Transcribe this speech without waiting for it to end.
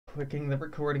Clicking the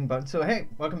recording button. So hey,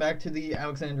 welcome back to the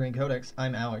Alexandrian Codex.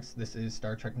 I'm Alex. This is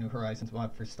Star Trek New Horizons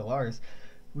mod for Stellaris.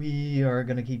 We are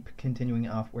going to keep continuing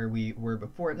off where we were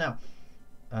before. Now,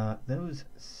 those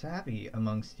savvy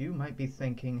amongst you might be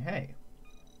thinking, hey,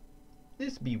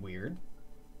 this be weird.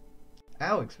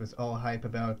 Alex was all hype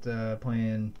about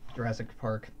playing Jurassic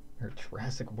Park, or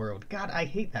Jurassic World. God, I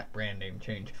hate that brand name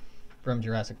change from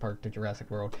Jurassic Park to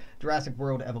Jurassic World. Jurassic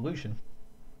World Evolution.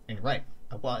 And you're right,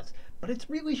 I was. But it's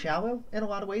really shallow in a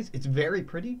lot of ways. It's very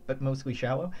pretty, but mostly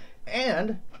shallow.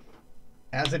 And,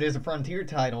 as it is a Frontier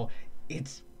title,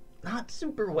 it's not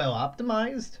super well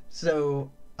optimized.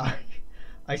 So,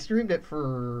 I streamed it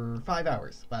for 5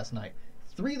 hours last night.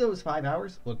 3 of those 5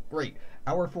 hours look great.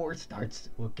 Hour 4 starts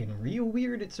looking real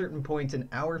weird at certain points, and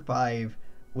Hour 5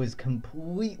 was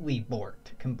completely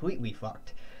borked, completely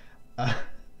fucked.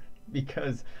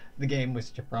 Because the game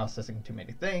was just processing too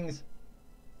many things.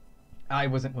 I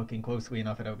wasn't looking closely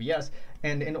enough at OBS,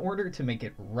 and in order to make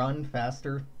it run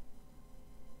faster,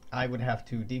 I would have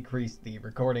to decrease the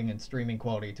recording and streaming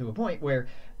quality to a point where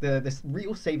this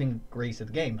real saving grace of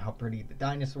the game, how pretty the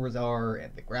dinosaurs are,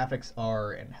 and the graphics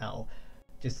are, and how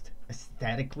just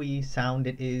aesthetically sound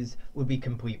it is, would be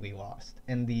completely lost.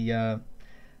 And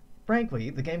frankly,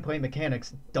 the gameplay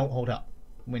mechanics don't hold up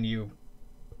when you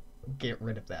get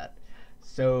rid of that.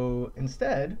 So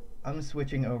instead, I'm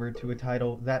switching over to a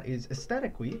title that is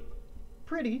aesthetically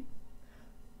pretty,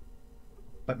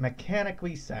 but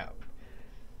mechanically sound.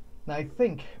 Now, I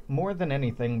think, more than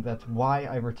anything, that's why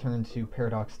I return to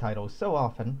Paradox titles so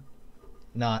often.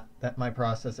 Not that my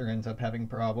processor ends up having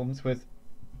problems with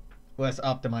less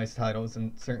optimized titles,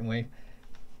 and certainly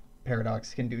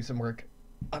Paradox can do some work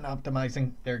on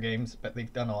optimizing their games, but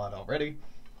they've done a lot already.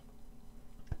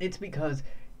 It's because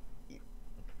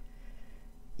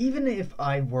even if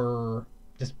I were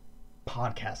just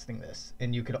podcasting this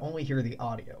and you could only hear the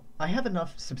audio, I have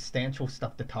enough substantial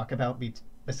stuff to talk about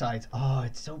besides, oh,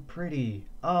 it's so pretty,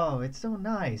 oh, it's so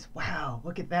nice, wow,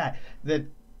 look at that, that,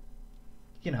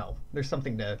 you know, there's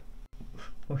something to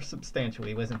more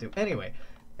substantially listen to. Anyway,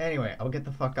 I'll get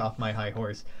the fuck off my high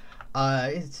horse.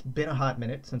 It's been a hot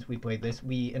minute since we played this.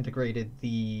 We integrated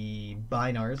the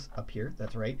Binars up here,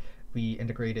 that's right. We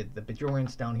integrated the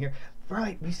Bajorans down here.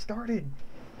 Right, we started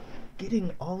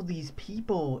getting all these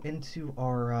people into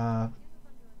our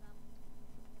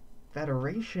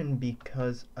Federation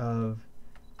because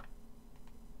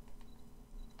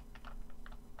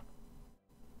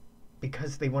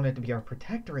they wanted to be our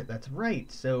protectorate. That's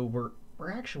right. So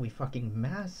we're actually fucking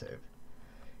massive.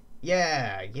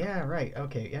 Yeah, right.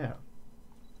 Okay, yeah.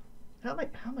 How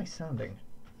am I sounding?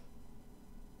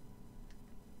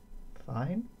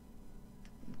 Fine.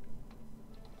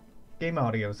 Game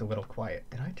audio is a little quiet.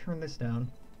 Did I turn this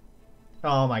down?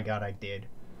 Oh my god, I did.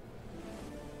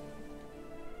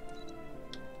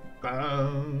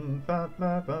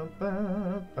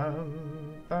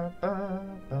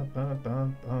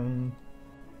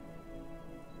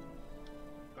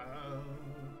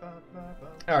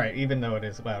 Alright, even though it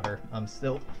is louder, I'm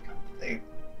still an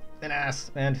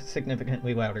ass, and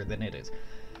significantly louder than it is.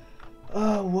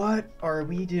 Oh, what are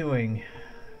we doing?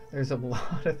 There's a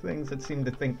lot of things that seem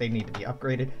to think they need to be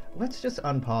upgraded. Let's just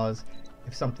unpause.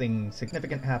 If something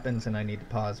significant happens and I need to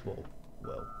pause, we'll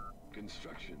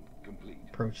construction complete.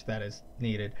 Approach that as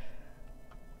needed.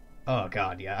 Oh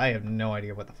god, yeah, I have no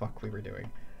idea what the fuck we were doing.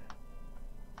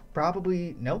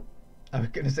 Probably, nope. I was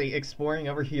gonna say exploring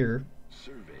over here.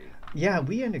 Survey. Yeah,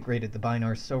 we integrated the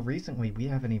Binars so recently we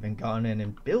haven't even gone in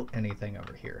and built anything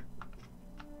over here.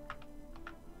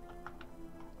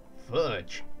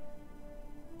 Fudge.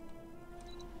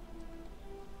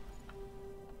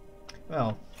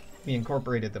 Well, we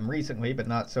incorporated them recently, but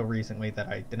not so recently that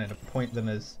I didn't appoint them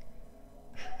as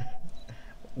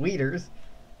leaders.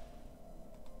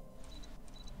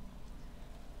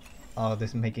 Oh, this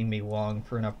is making me long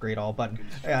for an upgrade all button.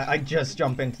 I just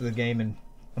jump into the game and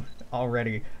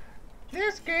already,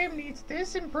 this game needs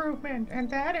this improvement and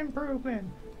that improvement.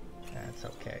 That's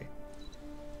okay.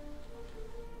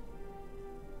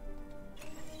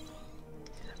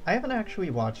 I haven't actually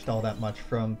watched all that much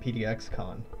from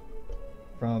PDXCon.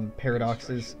 From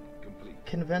Paradox's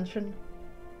convention.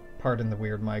 Pardon the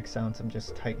weird mic sounds, I'm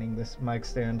just tightening this mic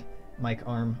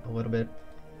arm a little bit.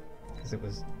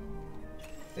 Because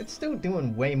it's still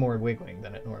doing way more wiggling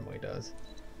than it normally does.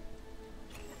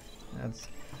 That's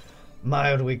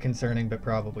mildly concerning, but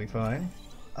probably fine.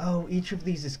 Oh, each of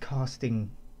these is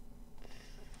costing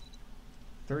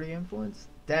 30 influence?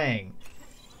 Dang.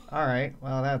 Alright,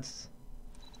 well that's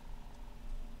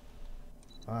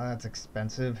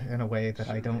expensive in a way that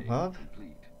I don't love.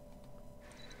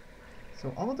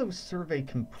 So all of those survey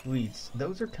completes,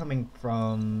 those are coming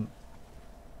from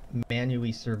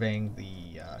manually surveying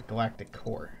the galactic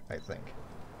core, I think.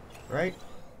 Right?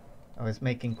 I was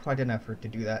making quite an effort to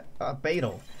do that.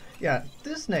 Beetle. Yeah,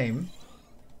 this name,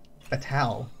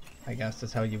 Batal, I guess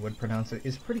is how you would pronounce it,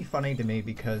 is pretty funny to me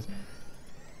because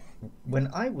when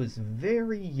I was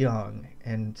very young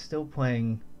and still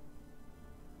playing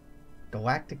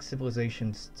Galactic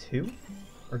Civilizations 2?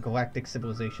 Or Galactic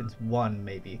Civilizations 1,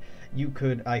 maybe. You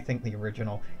could, I think the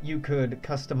original, you could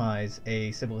customize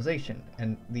a civilization.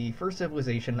 And the first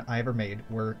civilization I ever made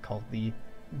were called the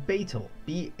Batyl.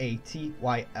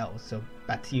 B-A-T-Y-L. So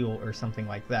Batyl or something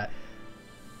like that.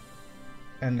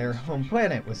 And their home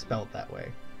planet was spelled that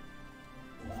way.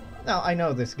 Now, I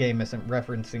know this game isn't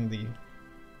referencing the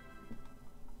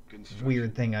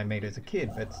weird thing I made as a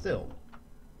kid, but still.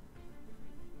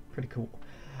 Pretty cool.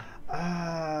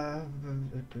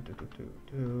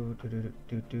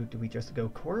 Do we just go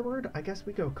forward? I guess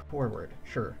we go forward.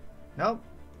 Sure. Nope.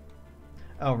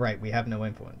 Oh, right. We have no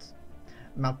influence.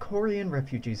 Malkorian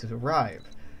refugees arrive.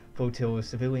 Flotilla of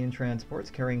civilian transports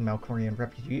carrying Malkorian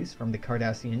refugees from the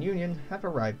Cardassian Union have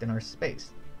arrived in our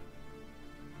space.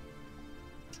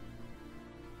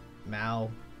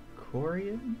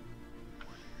 Malkorian?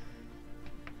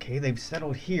 Okay, they've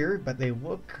settled here, but they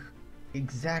look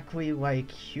exactly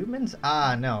like humans?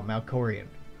 Ah, no, Malkorian.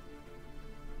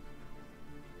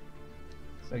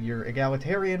 So you're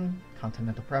egalitarian,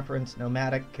 continental preference,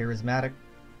 nomadic, charismatic.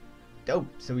 Dope,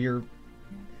 so you're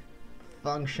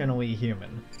functionally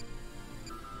human.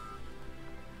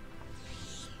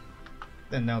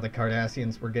 And now the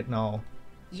Cardassians were getting all...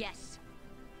 Yes.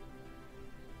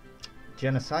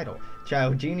 Genocidal.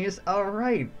 Child genius?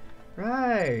 Alright.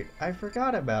 Right. I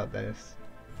forgot about this.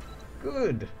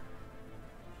 Good.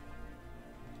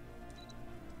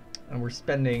 And we're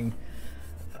spending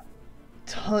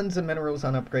tons of minerals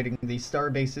on upgrading these star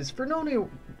bases for no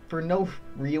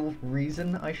real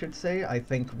reason, I should say. I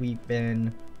think we've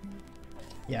been,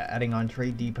 yeah, adding on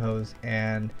trade depots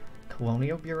and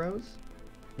colonial bureaus.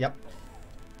 Yep.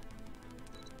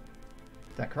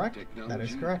 Is that correct? Technology that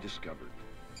is correct. Discovered.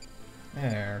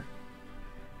 There.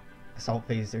 Assault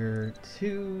Phaser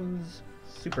 2's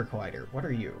Super Collider. What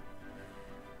are you?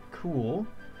 Cool.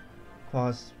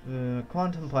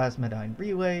 Quantum Plasmodine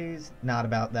Relays. Not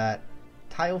about that.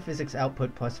 Tile Physics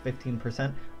Output plus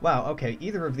 15%. Wow, okay.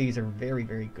 Either of these are very,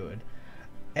 very good.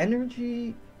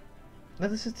 Energy... Now,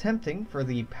 this is tempting for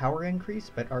the power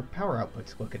increase, but our power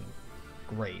output's looking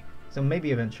great. So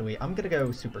maybe eventually. I'm gonna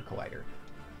go Super Collider.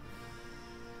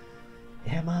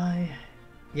 Am I?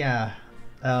 Yeah.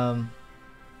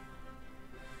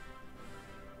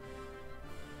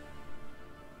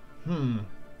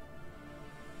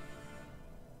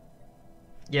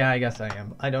 Yeah, I guess I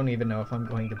am. I don't even know if I'm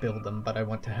going to build them, but I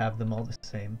want to have them all the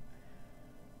same.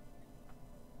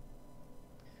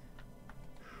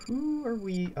 Who are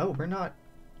we? Oh, we're not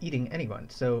eating anyone.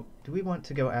 So, do we want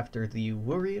to go after the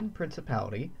Lurian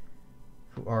Principality,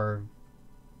 who are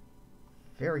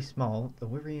very small? The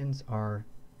Lurians are...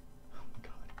 Oh my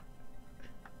god.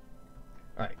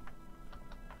 Alright.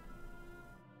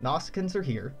 Nausicaans are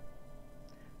here.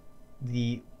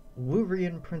 The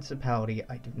Lurian Principality,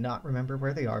 I do not remember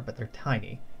where they are, but they're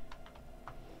tiny.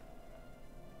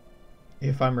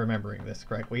 If I'm remembering this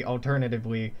correctly.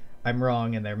 Alternatively, I'm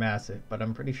wrong and they're massive, but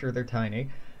I'm pretty sure they're tiny.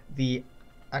 The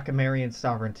Akamarian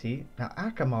Sovereignty. Now,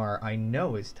 Akamar, I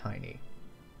know, is tiny.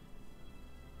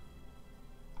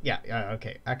 Yeah,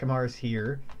 okay. Akamar's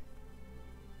here.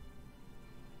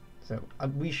 So,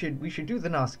 we should do the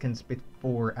Nausicaans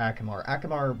before Akamar.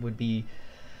 Akamar would be...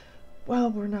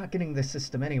 Well, we're not getting this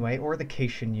system anyway, or the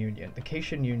Cation Union. The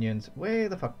Cation Union's way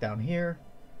the fuck down here.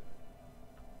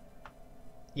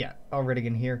 Yeah, already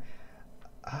in here.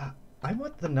 I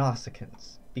want the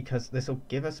Nausicaans, because this will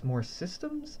give us more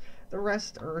systems. The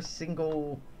rest are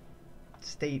single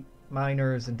state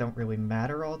miners and don't really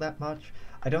matter all that much.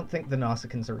 I don't think the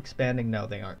Nausicaans are expanding. No,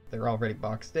 they aren't. They're already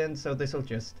boxed in, so this will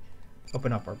just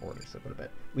open up our borders a little bit.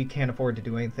 We can't afford to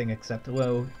do anything except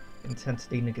low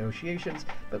intensity negotiations,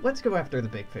 but let's go after the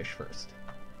big fish first.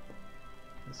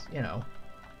 You know,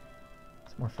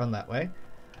 it's more fun that way.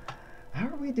 How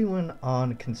are we doing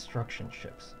on construction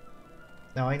ships?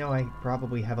 Now, I know I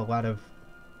probably have a lot of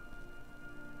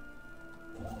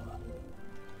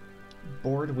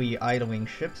boredly idling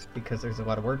ships because there's a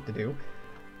lot of work to do.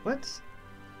 Let's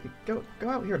go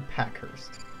out here to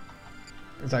Packhurst,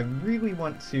 because I really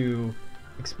want to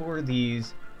explore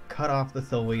these, cut off the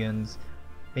Tholians,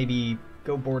 maybe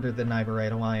go border the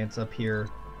Niberite Alliance up here.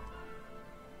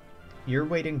 You're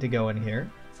waiting to go in here,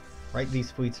 right?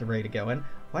 These fleets are ready to go in.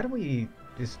 Why don't we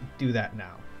just do that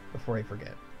now? before I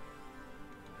forget.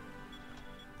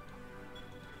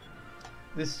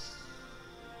 This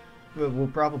will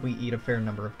probably eat a fair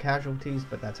number of casualties,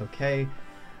 but that's okay.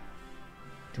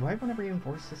 Do I want to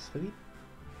reinforce this fleet?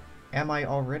 Am I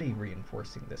already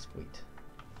reinforcing this fleet?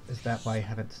 Is that why I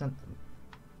haven't sent them?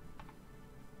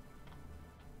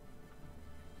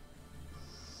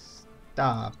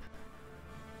 Stop.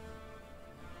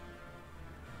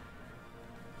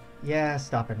 Yeah,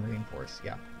 stop and reinforce.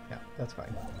 Yeah, that's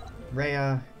fine.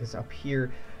 Rhea is up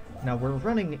here. Now we're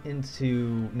running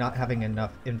into not having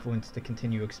enough influence to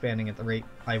continue expanding at the rate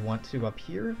I want to up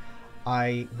here.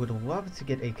 I would love to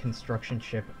get a construction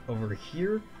ship over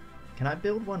here. Can I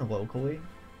build one locally?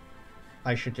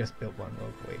 I should just build one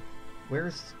locally.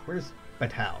 Where's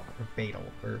Batal or Batal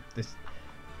or this?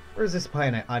 Where's this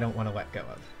planet I don't want to let go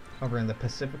of? Over in the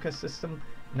Pacifica system,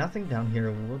 nothing down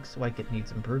here looks like it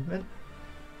needs improvement.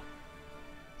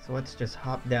 So let's just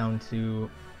hop down to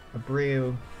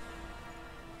Abreu.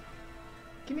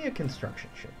 Give me a construction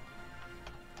ship.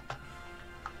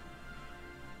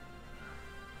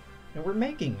 Now we're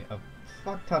making a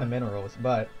fuck ton of minerals,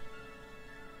 but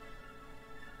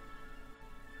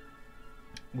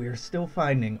we're still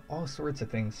finding all sorts of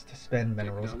things to spend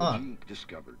minerals on.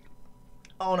 Discovered.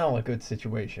 All in all, a good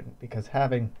situation, because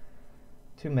having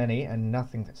too many and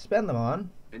nothing to spend them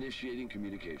on Initiating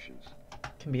communications.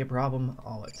 can be a problem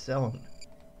all its own.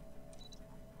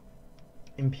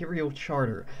 Imperial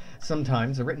Charter.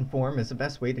 Sometimes a written form is the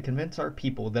best way to convince our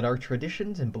people that our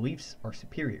traditions and beliefs are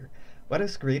superior. Let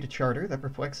us create a charter that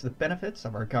reflects the benefits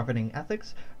of our governing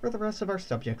ethics for the rest of our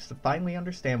subjects to finally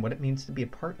understand what it means to be a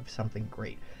part of something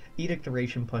great. Edict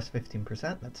duration plus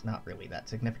 15%, that's not really that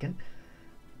significant.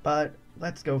 But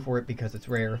let's go for it because it's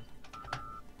rare.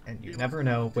 And you never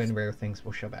know when rare things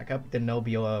will show back up. The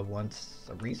Nobula wants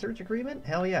a research agreement?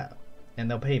 Hell yeah. And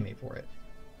they'll pay me for it.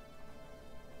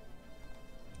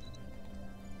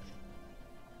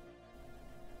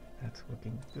 That's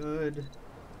looking good.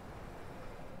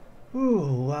 Ooh, a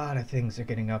lot of things are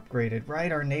getting upgraded.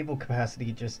 Right, our naval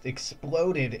capacity just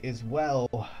exploded as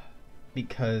well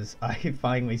because I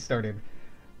finally started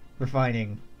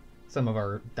refining some of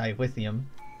our dilithium,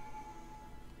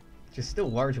 which is still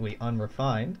largely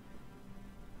unrefined.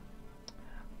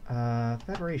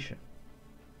 Federation.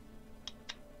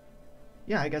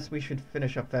 Yeah, I guess we should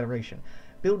finish up Federation.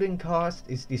 Building cost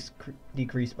is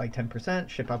decreased by 10%.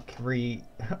 Ship upkeep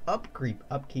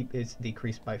is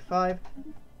decreased by 5%.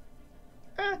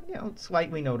 You know,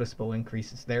 slightly noticeable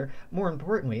increases there. More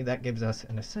importantly, that gives us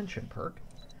an Ascension perk.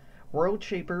 World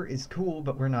Shaper is cool,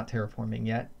 but we're not terraforming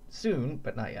yet. Soon,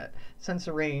 but not yet.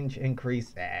 Sensor range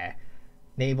increase,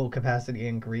 Naval capacity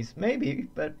increase, maybe,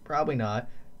 but probably not.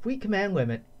 Fleet command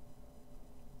limit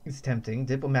is tempting.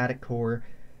 Diplomatic Corps,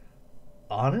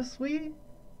 honestly,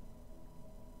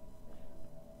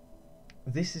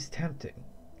 this is tempting.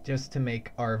 Just to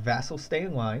make our vassals stay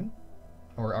in line,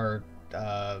 or our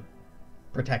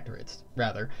protectorates,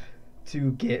 rather,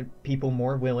 to get people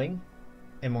more willing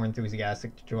and more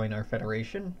enthusiastic to join our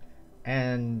federation,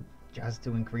 and just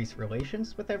to increase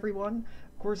relations with everyone.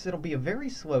 Of course, it'll be a very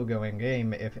slow-going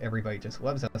game if everybody just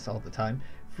loves us all the time.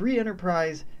 Free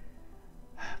enterprise,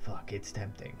 fuck, it's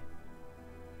tempting.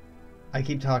 I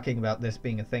keep talking about this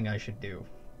being a thing I should do.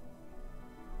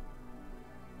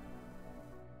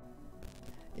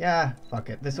 Yeah, fuck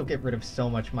it. This'll get rid of so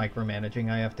much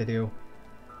micromanaging I have to do.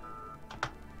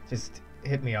 Just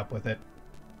hit me up with it.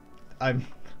 I've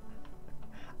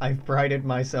prided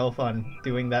myself on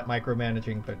doing that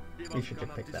micromanaging, but we should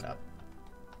just pick that up.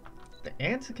 The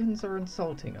Antikins are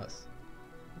insulting us.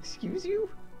 Excuse you?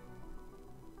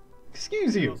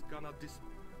 Excuse you!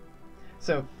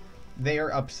 So, they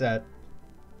are upset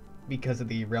because of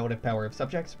the relative power of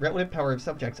subjects. Relative power of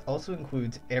subjects also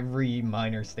includes every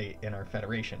minor state in our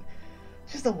federation.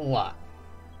 Just a lot.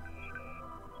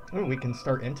 Oh, we can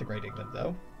start integrating them,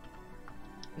 though.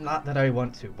 Not that I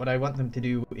want to. What I want them to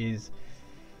do is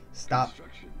stop.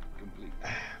 Construction complete.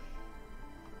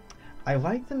 I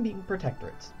like them being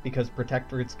protectorates, because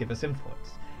protectorates give us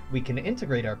influence. We can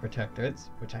integrate our protectorates,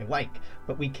 which I like,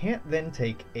 but we can't then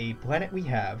take a planet we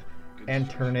have and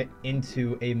turn it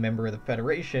into a member of the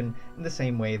Federation in the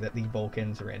same way that the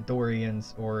Vulcans or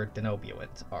Andorians or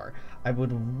Denobuans are. I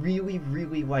would really,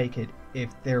 really like it if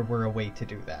there were a way to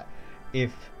do that.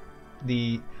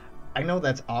 I know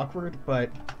that's awkward, but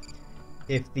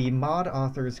if the mod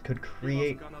authors could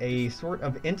create a sort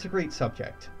of integrate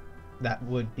subject that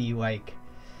would be like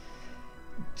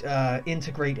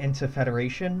integrate into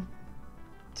Federation,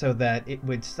 so that it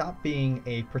would stop being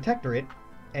a protectorate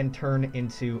and turn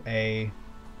into a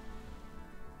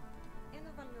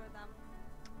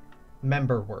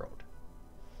member world.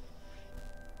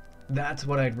 That's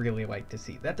what I'd really like to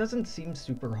see. That doesn't seem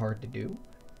super hard to do.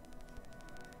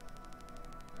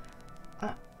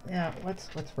 Yeah, let's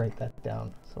write that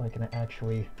down so I can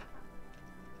actually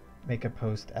make a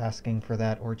post asking for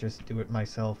that, or just do it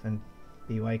myself and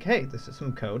be like, hey, this is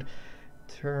some code.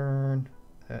 Turn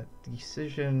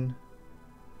decision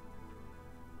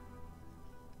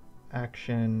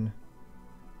action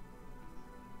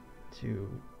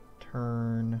to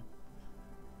turn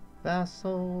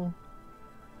vassal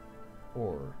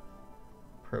or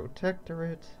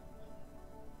protectorate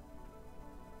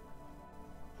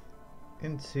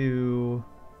into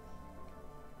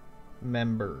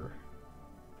member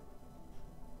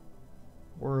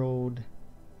world,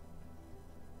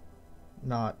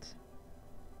 not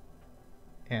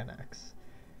annex.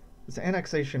 This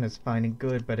annexation is fine and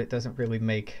good, but it doesn't really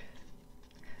make...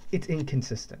 It's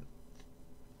inconsistent.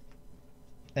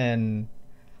 And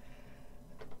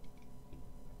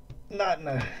not in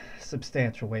a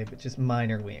substantial way, but just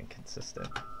minorly inconsistent.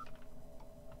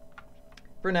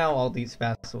 For now, all these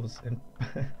vassals and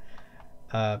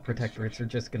protectorates are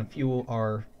just going to fuel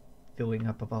our filling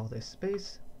up of all this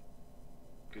space.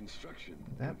 Construction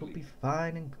That complete. will be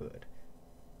fine and good.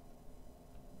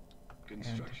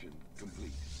 Construction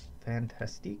complete.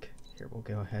 Fantastic. Here, we'll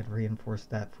go ahead and reinforce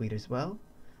that fleet as well.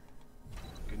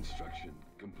 Construction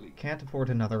complete. Can't afford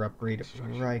another upgrade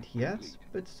Construction right yet, complete.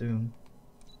 but soon.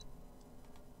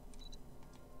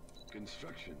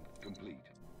 Construction complete.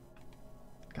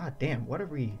 God damn, what are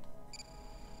we...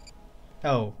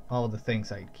 Oh, all the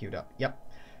things I queued up. Yep.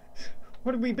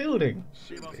 What are we building?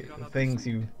 The things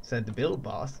you said to build,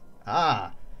 boss.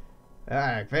 Ah!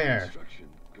 Alright, fair. Construction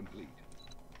complete.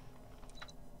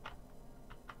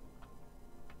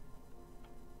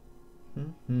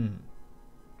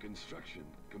 Construction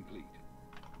complete.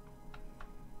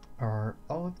 Are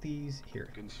all of these here?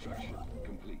 Construction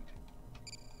complete.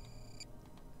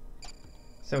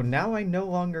 So now I no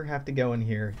longer have to go in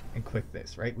here and click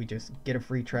this, right? We just get a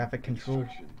free traffic control.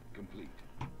 Construction complete.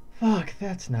 Fuck,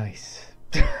 that's nice.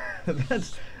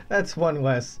 that's one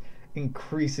less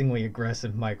increasingly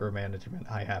aggressive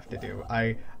micromanagement I have to do.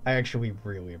 I actually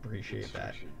really appreciate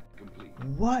that. Construction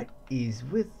complete. What is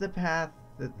with the path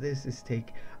that this is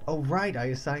take? Oh right, I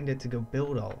assigned it to go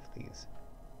build all of these.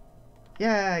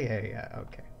 Yeah,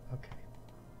 okay.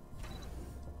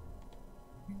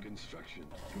 Construction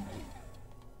complete.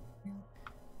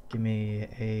 Give me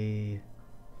a...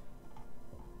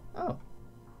 Oh,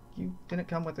 you didn't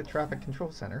come with a traffic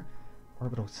control center.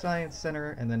 Orbital science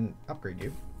center, and then upgrade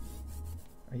you.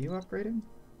 Are you upgrading?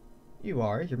 You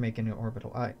are. You're making an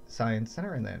orbital science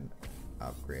center, and then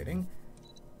upgrading.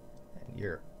 And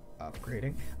you're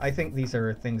upgrading. I think these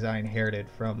are things I inherited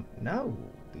from... No,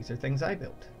 these are things I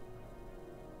built.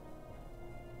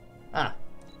 Ah.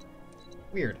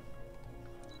 Weird.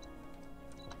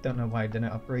 Don't know why I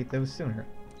didn't upgrade those sooner.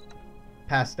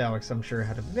 Past Alex, I'm sure,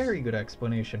 had a very good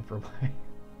explanation for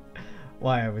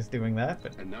why I was doing that,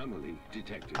 but Anomaly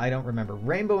detected. I don't remember.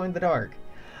 Rainbow in the dark.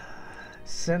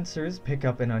 Sensors pick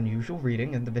up an unusual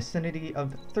reading in the vicinity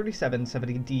of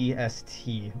 3770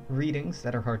 DST. Readings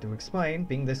that are hard to explain,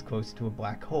 being this close to a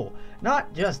black hole.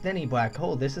 Not just any black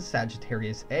hole, this is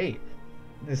Sagittarius A.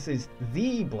 This is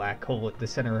the black hole at the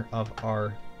center of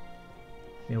our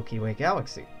Milky Way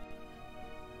galaxy.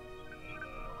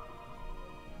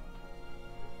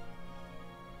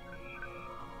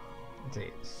 It's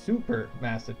a super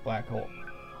massive black hole.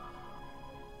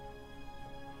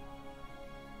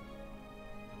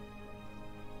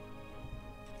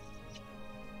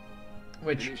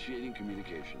 Which, Initiating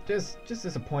communication. just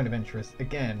as a point of interest,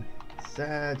 again,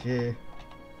 Sagittarius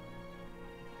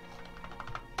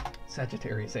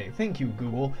A. Thank you,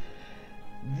 Google.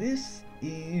 This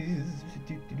is...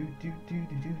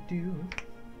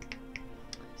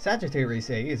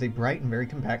 Sagittarius A is a bright and very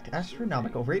compact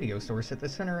astronomical radio source at the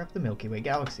center of the Milky Way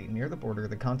galaxy, near the border of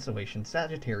the constellations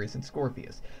Sagittarius and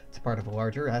Scorpius. It's part of a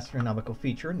larger astronomical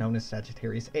feature known as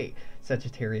Sagittarius A.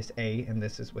 Sagittarius A, and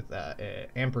this is with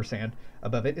ampersand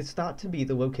above it, is thought to be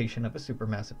the location of a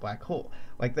supermassive black hole,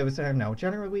 like those that are now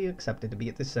generally accepted to be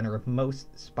at the center of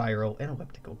most spiral and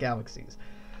elliptical galaxies.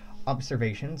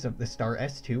 Observations of the star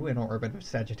S2 in orbit of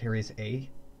Sagittarius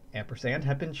A ampersand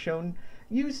have been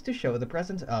used to show the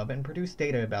presence of and produce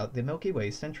data about the Milky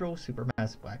Way's central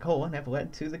supermassive black hole, and have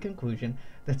led to the conclusion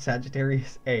that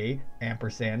Sagittarius A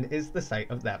ampersand is the site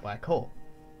of that black hole.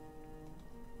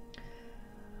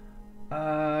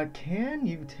 Can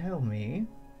you tell me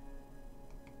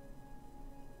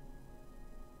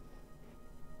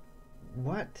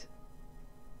what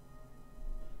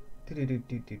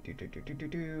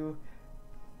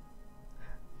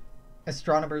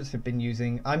Astronomers have been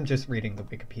using, I'm just reading the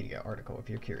Wikipedia article if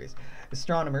you're curious.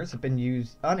 Astronomers have been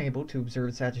unable to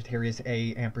observe Sagittarius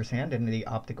A ampersand in the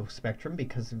optical spectrum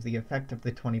because of the effect of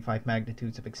the 25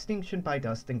 magnitudes of extinction by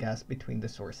dust and gas between the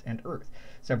source and Earth.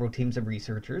 Several teams of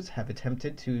researchers have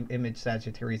attempted to image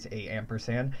Sagittarius A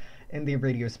ampersand in the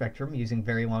radio spectrum using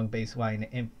very long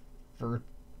baseline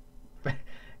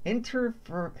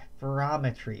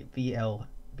interferometry,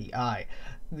 VLBI.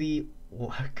 The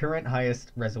current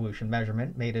highest resolution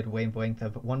measurement, made at a wavelength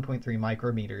of 1.3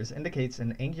 micrometers, indicates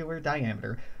an angular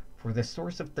diameter for the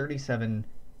source of 37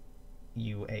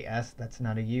 UAS. That's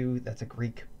not a U, that's a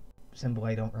Greek symbol,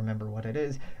 I don't remember what it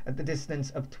is, at the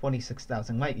distance of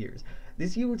 26,000 light years.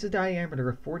 This yields a diameter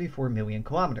of 44 million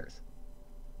kilometers.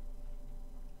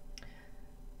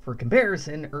 For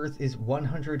comparison, Earth is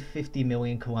 150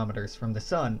 million kilometers from the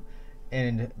Sun,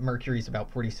 and Mercury is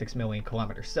about 46 million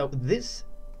kilometers. So this,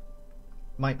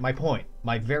 my point,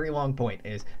 my very long point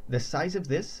is, the size of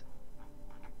this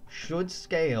should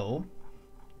scale,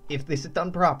 if this is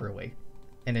done properly,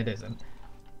 and it isn't,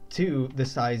 to the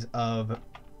size of,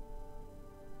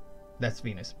 that's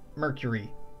Venus,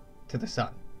 Mercury to the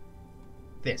Sun.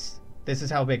 This is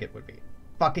how big it would be.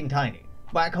 Fucking tiny.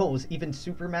 Black holes, even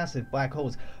supermassive black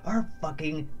holes, are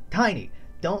fucking tiny.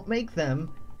 Don't make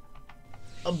them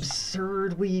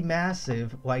absurdly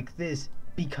massive like this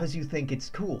because you think it's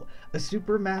cool. A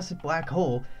supermassive black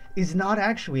hole is not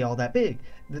actually all that big.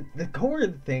 The core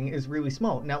of the thing is really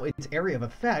small. Now, its area of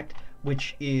effect,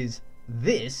 which is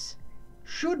this,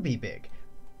 should be big.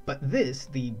 But this,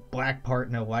 the black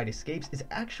part no light escapes, is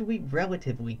actually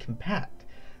relatively compact.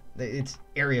 Its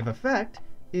area of effect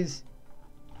is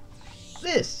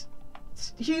this.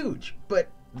 It's huge, but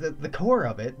the core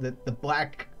of it, the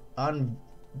black,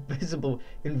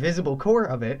 invisible core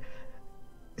of it,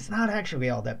 it's not actually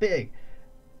all that big.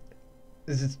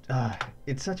 This is,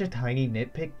 it's such a tiny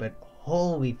nitpick, but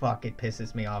holy fuck, it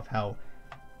pisses me off how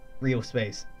real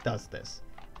space does this.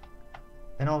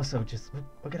 And also, just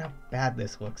look at how bad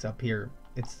this looks up here.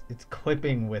 It's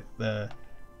clipping with the...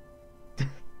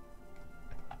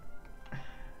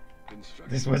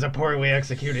 This was a poorly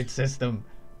executed system.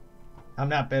 I'm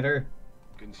not bitter.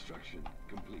 Construction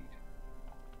complete.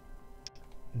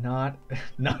 Not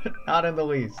in the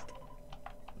least.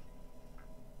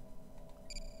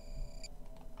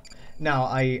 Now,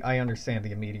 I understand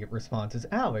the immediate response is,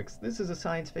 Alex, this is a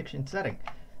science fiction setting.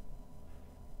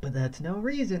 But that's no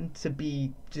reason to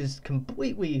be just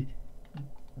completely,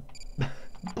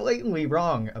 blatantly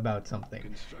wrong about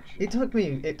something. It took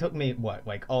me, what,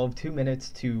 like all of 2 minutes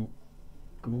to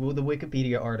Google the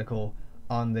Wikipedia article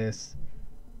on this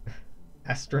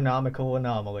astronomical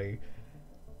anomaly,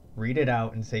 read it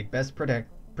out, and say best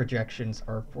projections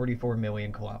are 44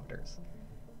 million kilometers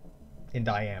in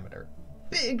diameter.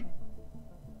 Big,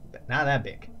 but not that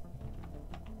big.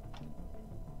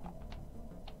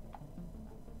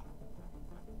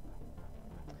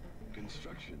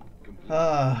 Construction complete.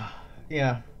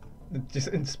 Yeah, just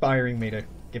inspiring me to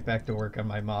get back to work on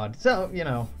my mod. So, you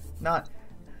know, not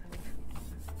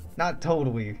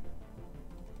totally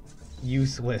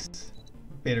useless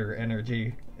bitter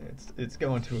energy. It's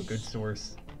going to a good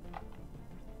source,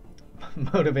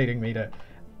 motivating me to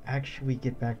actually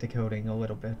get back to coding a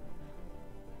little bit.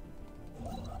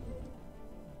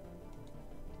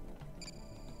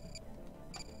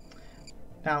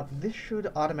 Now, this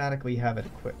should automatically have it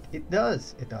equipped. It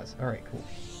does! It does. Alright, cool.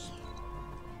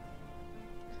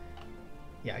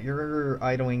 Yeah, you're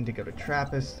idling to go to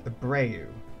Trappist Abreu.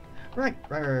 Right.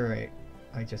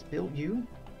 I just built you.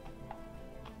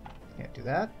 Can't do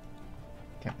that.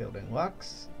 Can't build in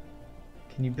Lux.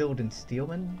 Can you build in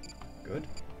Steelman? Good.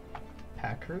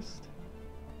 Packhurst?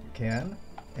 You can.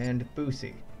 And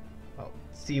Boosie. Oh,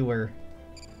 Sealer.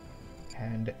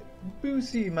 And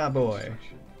Boosie, my boy.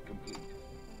 Complete.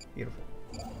 Beautiful.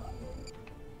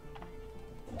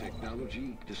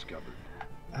 Technology discovered.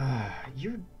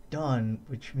 You're done,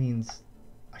 which means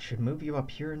I should move you up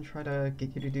here and try to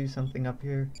get you to do something up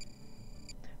here.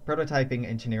 Prototyping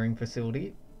engineering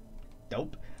facility.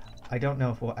 Dope. I don't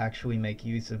know if we'll actually make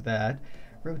use of that.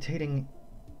 Rotating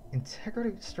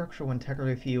integrity, structural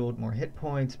integrity field, more hit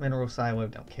points, mineral silo,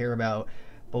 don't care about.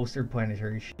 Bolstered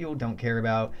planetary shield, don't care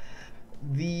about.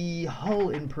 The hull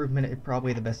improvement is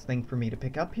probably the best thing for me to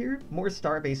pick up here. More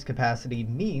starbase capacity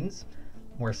means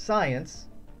more science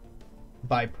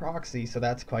by proxy, so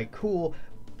that's quite cool.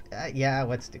 Yeah,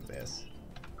 let's do this.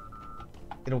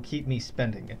 It'll keep me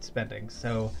spending and spending,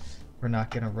 so we're not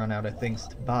gonna run out of things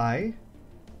to buy.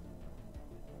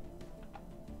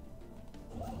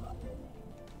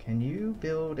 Can you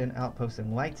build an outpost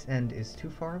in Light's End? Is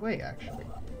too far away, actually.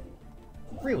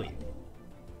 Really?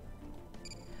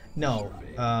 No.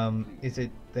 Is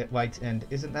it that White's End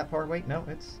isn't that far away? No,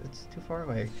 it's too far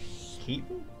away.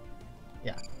 Keaton?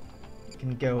 Yeah. You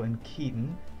can go in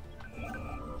Keaton.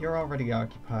 You're already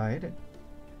occupied.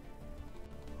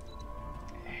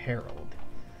 Herald.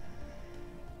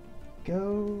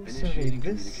 Go survey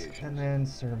this and then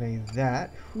survey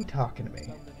that. Who talking to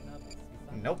me?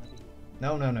 Nope.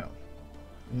 No, no, no.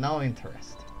 No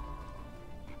interest.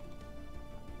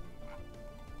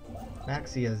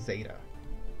 Maxia Zeta.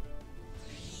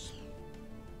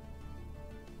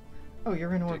 Oh,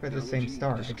 you're in orbit with the same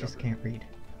star. I just can't read.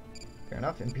 Fair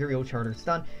enough. Imperial Charter's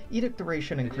done. Edict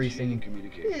duration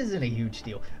increasing isn't a huge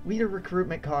deal. Leader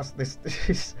recruitment cost. This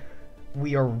is...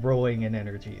 We are rolling in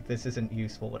energy. This isn't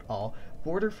useful at all.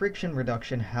 Border friction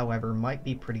reduction, however, might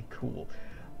be pretty cool.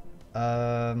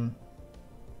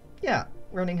 Yeah,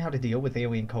 learning how to deal with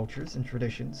alien cultures and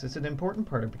traditions is an important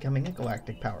part of becoming a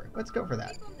galactic power. Let's go for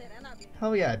that.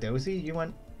 Hell yeah, Dozy, you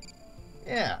want...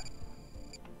 Yeah.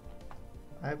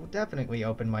 I will definitely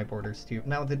open my borders to you.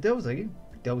 Now, the Dozy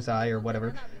or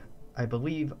whatever, I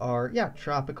believe are, yeah,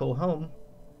 tropical home.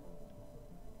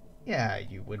 Yeah,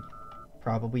 you would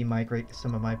probably migrate to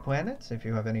some of my planets. If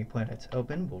you have any planets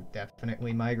open, we'll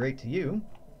definitely migrate to you.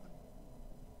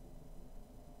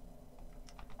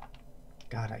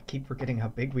 God, I keep forgetting how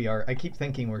big we are. I keep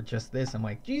thinking we're just this. I'm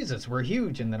like, Jesus, we're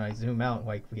huge. And then I zoom out,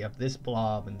 like, we have this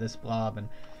blob, and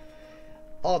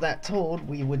all that told,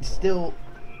 we would still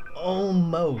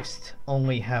almost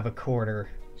only have a quarter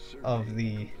of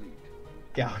the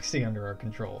galaxy under our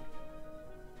control.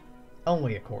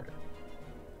 Only a quarter.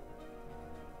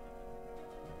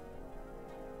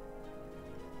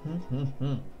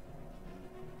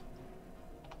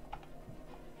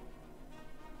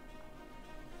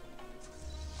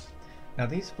 Now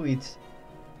these fleets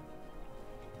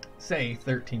say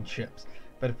 13 ships,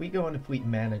 but if we go into Fleet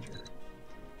Manager,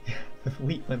 the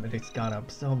fleet limit has gone up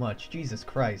so much. Jesus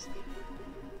Christ.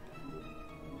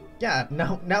 Yeah,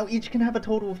 now each can have a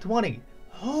total of 20.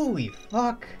 Holy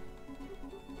fuck.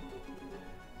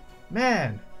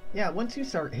 Man, yeah, once you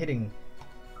start hitting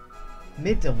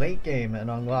mid to late game and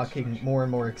unlocking more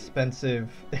and more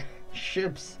expensive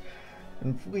ships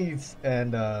and fleets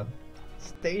and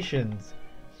stations,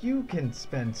 you can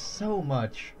spend so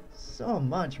much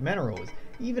minerals.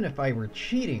 Even if I were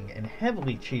cheating, and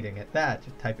heavily cheating at that,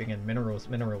 just typing in minerals,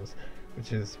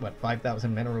 which is what,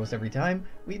 5,000 minerals every time,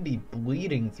 we'd be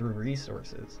bleeding through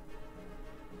resources.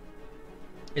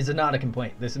 Is it not a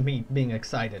complaint? This is me being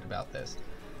excited about this.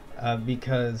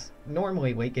 Because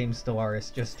normally late game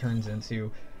Stellaris just turns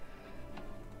into,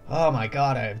 oh my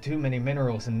god, I have too many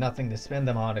minerals and nothing to spend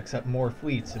them on except more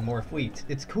fleets and more fleets.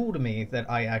 It's cool to me that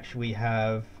I actually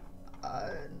have,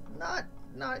 not,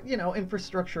 you know,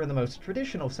 infrastructure in the most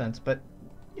traditional sense, but,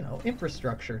 you know,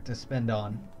 infrastructure to spend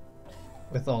on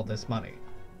with all this money.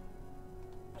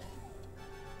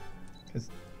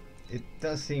 Because it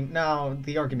does seem, now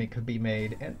the argument could be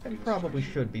made, and probably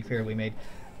should be fairly made,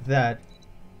 that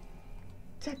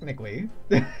technically,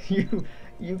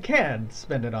 you can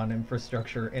spend it on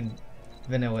infrastructure in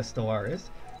vanilla Stellaris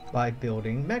by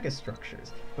building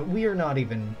megastructures. But we are not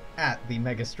even at the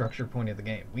megastructure point of the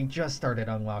game. We just started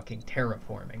unlocking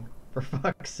terraforming. For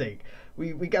fuck's sake.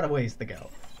 We got a ways to go.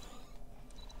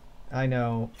 I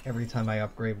know every time I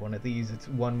upgrade one of these, it's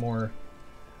one more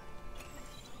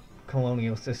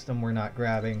colonial system we're not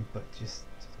grabbing, but just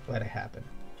let it happen.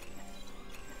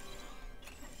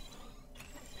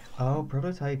 Oh,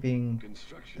 prototyping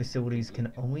facilities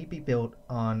can only be built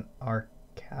on our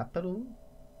capital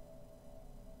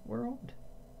world?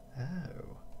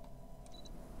 Oh.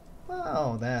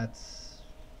 Well, that's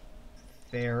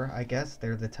fair, I guess.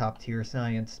 They're the top tier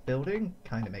science building.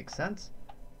 Kind of makes sense.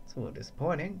 It's a little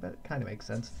disappointing, but it kind of makes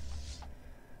sense.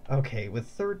 Okay, with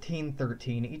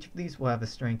 1313, each of these will have a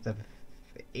strength of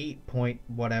 8 point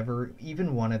whatever.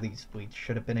 Even one of these fleets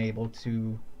should have been able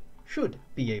to... Should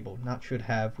be able, not should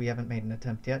have, we haven't made an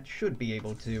attempt yet, should be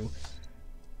able to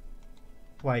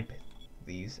wipe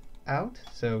these out.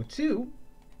 So 2,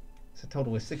 it's a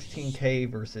total of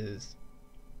 16k versus,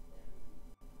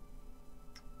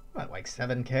 what, like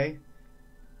 7k?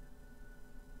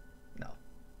 No,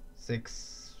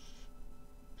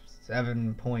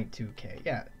 7.2k,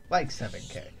 yeah, like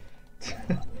 7k.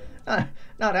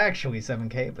 not actually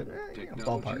 7k, but you know,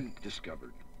 ballpark.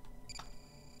 Discovered.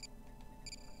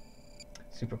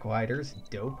 Super colliders,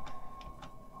 dope.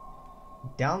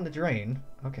 Down the drain.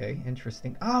 Okay,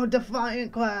 interesting. Oh,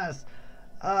 Defiant class!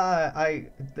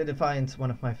 The Defiant's one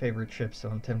of my favorite ships, so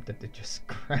I'm tempted to just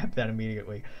grab that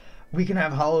immediately. We can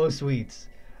have holo suites,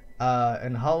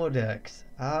 and holodecks.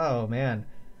 Oh, man.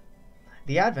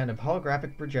 The advent of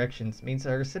holographic projections means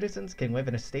that our citizens can live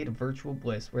in a state of virtual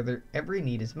bliss where their every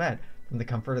need is met from the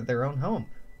comfort of their own home.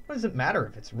 What does it matter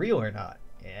if it's real or not?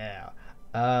 Yeah.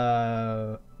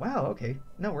 Wow, okay.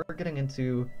 No, we're getting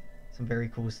into some very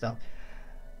cool stuff.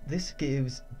 This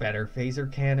gives better phaser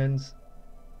cannons.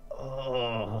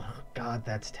 Oh, God,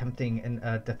 that's tempting. And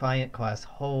a Defiant class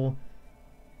hull.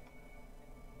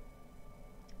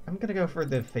 I'm gonna go for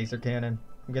the phaser cannon.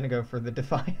 I'm gonna go for the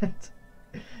Defiant.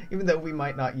 Even though we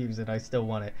might not use it, I still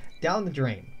want it. Down the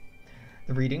drain.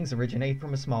 The readings originate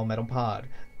from a small metal pod.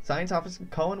 Science Officer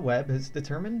Colin Webb has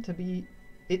determined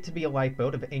it to be a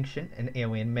lifeboat of ancient and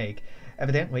alien make,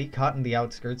 evidently caught in the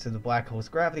outskirts of the black hole's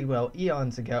gravity well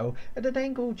eons ago at an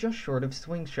angle just short of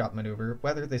slingshot maneuver.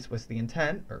 Whether this was the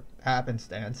intent or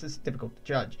happenstance is difficult to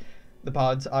judge. The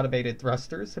pod's automated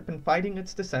thrusters have been fighting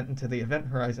its descent into the event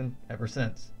horizon ever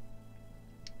since.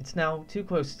 It's now too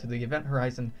close to the event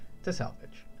horizon to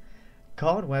salvage.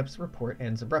 Colin Webb's report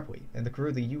ends abruptly, and the crew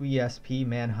of the UESP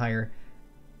Manhire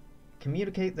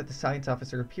communicate that the science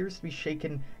officer appears to be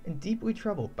shaken and deeply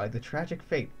troubled by the tragic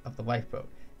fate of the lifeboat.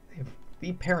 They have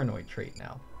the paranoid trait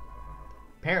now.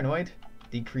 Paranoid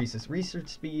decreases research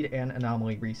speed and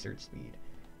anomaly research speed.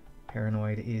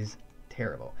 Paranoid is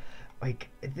terrible. Like,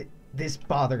 this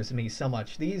bothers me so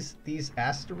much. These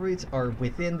asteroids are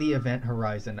within the event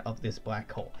horizon of this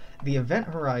black hole. The event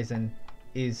horizon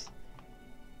is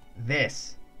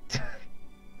this.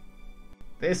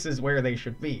 This is where they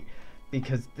should be,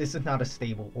 because this is not a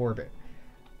stable orbit.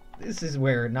 This is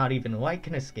where not even light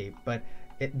can escape, but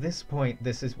at this point,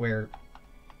 this is where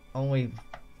only...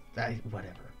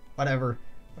 whatever.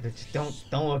 But just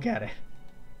don't look at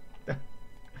it.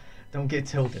 Don't get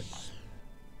tilted.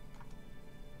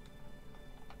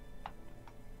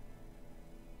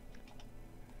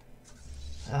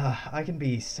 I can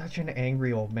be such an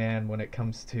angry old man when it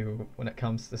comes to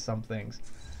some things.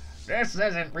 This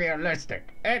isn't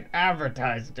realistic. It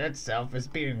advertised itself as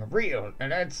being real,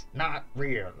 and it's not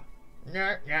real.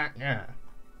 Nah.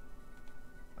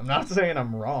 I'm not saying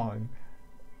I'm wrong,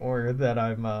 or that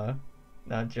I'm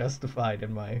not justified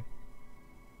in my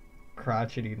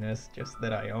crotchetiness, just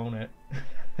that I own it.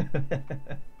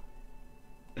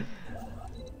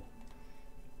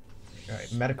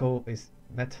 Alright, medical is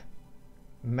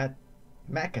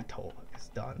Mechatol is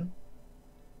done.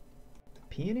 The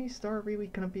Peony Star really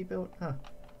gonna be built? Huh.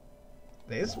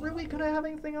 This really gonna have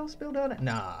anything else built on it?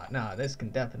 Nah, this can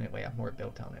definitely have more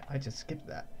built on it. I just skipped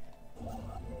that.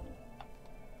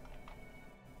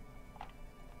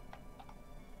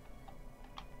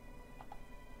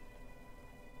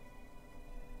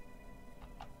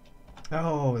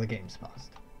 Oh, the game's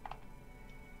paused.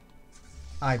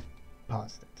 I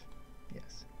paused it.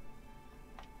 Yes.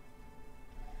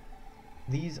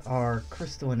 These are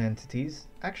crystalline entities.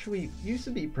 Actually, used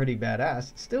to be pretty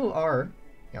badass. Still are,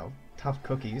 tough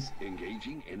cookies.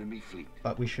 Engaging enemy fleet.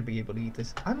 But we should be able to eat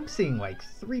this. I'm seeing like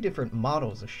 3 different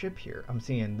models of ship here. I'm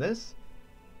seeing this,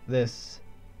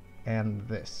 and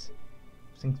this.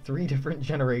 I'm seeing 3 different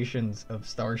generations of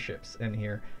starships in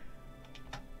here.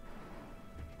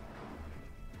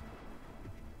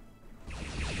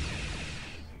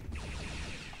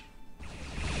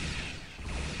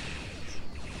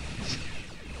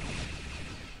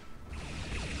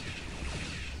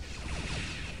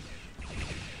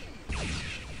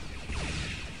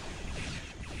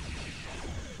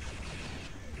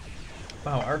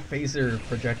 Wow, our phaser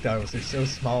projectiles are so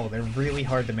small, they're really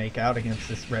hard to make out against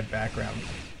this red background.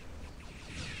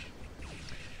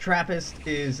 Trappist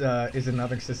is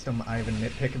another system I have a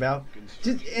nitpick about.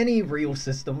 Just any real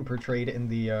system portrayed in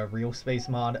the real space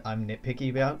mod I'm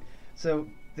nitpicky about. So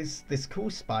this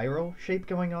cool spiral shape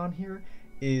going on here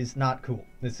is not cool.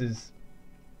 This is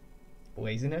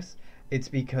laziness. It's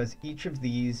because each of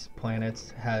these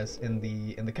planets has in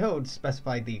the code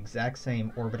specified the exact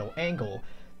same orbital angle.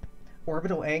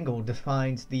 Orbital angle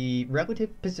defines the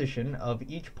relative position of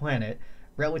each planet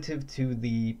relative to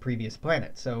the previous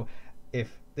planet. So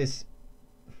if this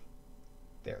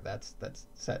that's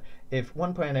set. If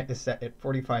one planet is set at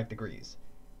 45 degrees,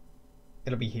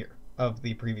 it'll be here of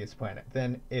the previous planet.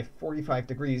 Then if 45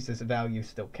 degrees is a value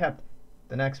still kept,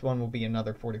 the next one will be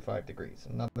another 45 degrees,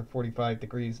 another 45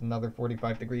 degrees, another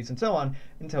 45 degrees, and so on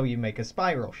until you make a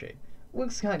spiral shape.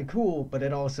 Looks kind of cool, but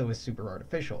it also is super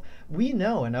artificial. We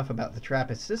know enough about the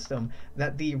Trappist system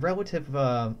that the relative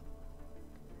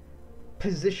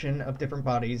position of different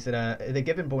bodies at a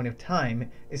given point of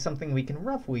time is something we can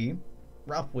roughly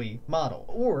model.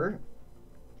 Or,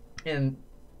 and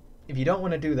if you don't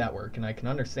want to do that work, and I can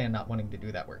understand not wanting to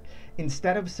do that work,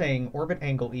 instead of saying orbit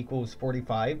angle equals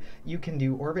 45, you can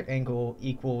do orbit angle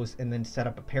equals and then set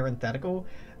up a parenthetical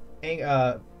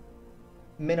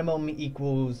minimum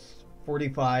equals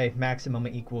 45, maximum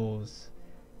equals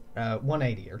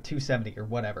 180 or 270 or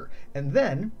whatever. And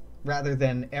then, rather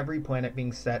than every planet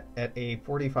being set at a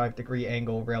 45-degree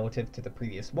angle relative to the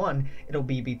previous one, it'll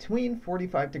be between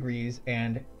 45 degrees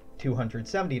and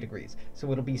 270 degrees.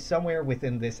 So it'll be somewhere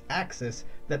within this axis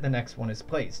that the next one is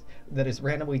placed, that is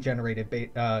randomly generated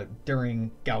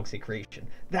during galaxy creation.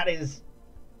 That is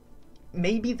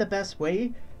maybe the best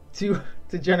way to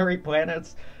generate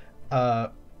planets.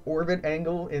 Orbit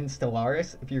angle in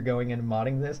Stellaris, if you're going into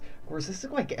modding this. Of course, this is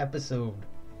like episode...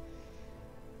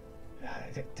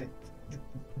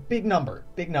 big number.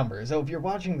 So if you're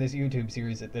watching this YouTube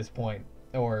series at this point,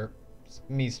 or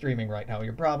me streaming right now,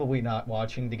 you're probably not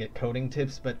watching to get coding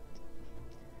tips, but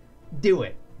do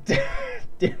it.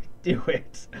 do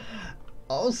it.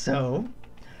 Also,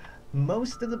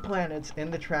 most of the planets in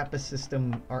the TRAPPIST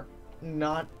system are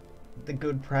not the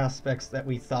good prospects that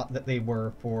we thought that they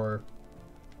were for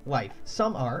life.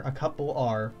 Some are, a couple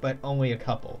are, but only a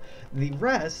couple. The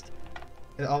rest,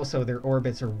 also their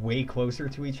orbits are way closer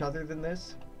to each other than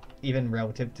this, even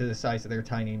relative to the size of their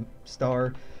tiny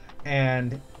star.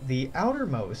 And the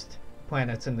outermost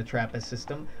planets in the TRAPPIST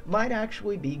system might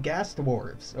actually be gas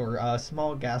dwarves, or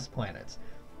small gas planets.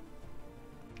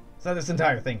 So this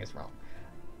entire thing is wrong.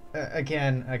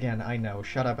 Again, I know.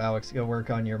 Shut up, Alex. Go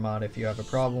work on your mod if you have a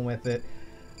problem with it.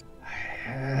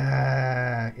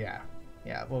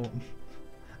 Yeah, well,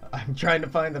 I'm trying to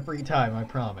find the free time, I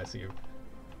promise you.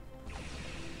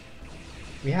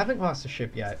 We haven't lost a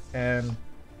ship yet, and...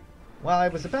 well, I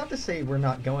was about to say we're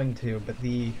not going to, but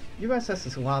the USS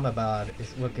Islamabad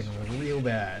is looking real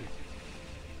bad.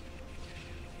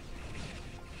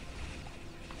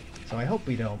 So I hope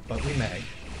we don't, but we may.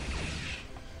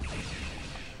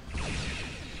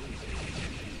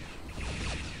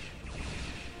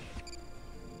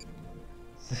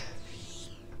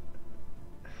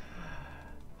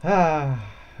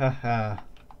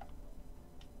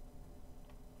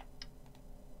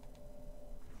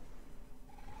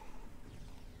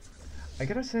 I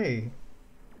gotta say,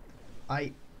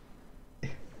 I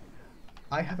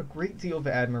have a great deal of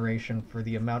admiration for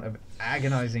the amount of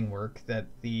agonizing work that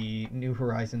the New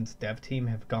Horizons dev team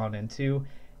have gone into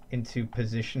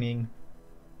positioning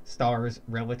stars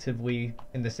relatively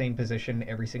in the same position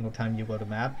every single time you load a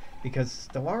map, because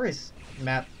Stellaris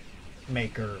map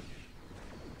maker,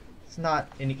 it's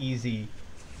not an easy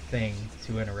thing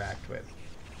to interact with.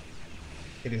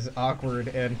 It is awkward,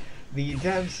 and the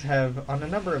devs have on a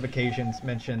number of occasions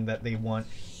mentioned that they want,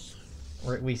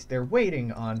 or at least they're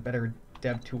waiting on, better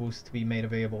dev tools to be made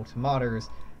available to modders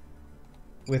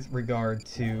with regard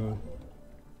to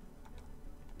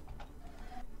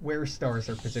where stars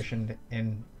are positioned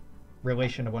in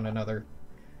relation to one another,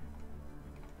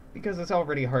 because it's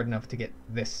already hard enough to get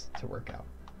this to work out,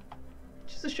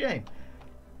 which is a shame,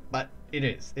 but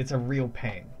it's a real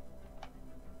pain.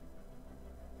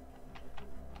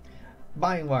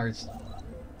 By and large,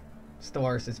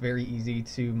 Stellaris is very easy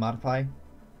to modify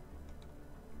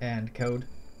and code,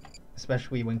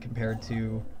 especially when compared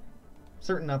to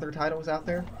certain other titles out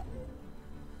there.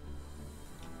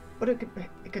 But it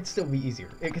could still be easier.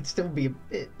 It could still be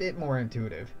a bit more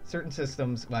intuitive. Certain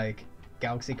systems like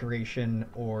galaxy creation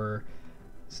or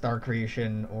star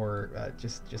creation, or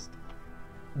just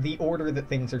the order that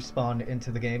things are spawned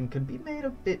into the game could be made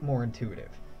a bit more intuitive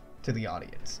to the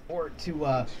audience, or to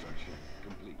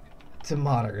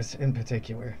modders in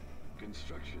particular.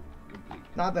 Construction complete.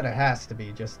 Not that it has to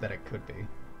be, just that it could be.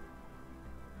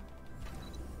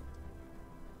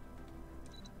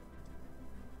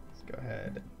 Let's go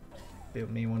ahead.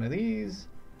 Build me one of these.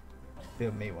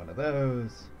 Build me one of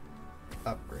those.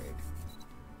 Upgrade.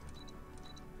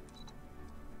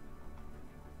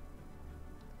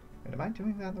 And am I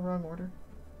doing that in the wrong order?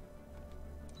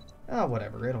 Oh,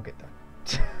 whatever. It'll get done.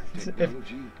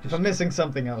 if I'm missing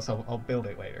something else, I'll build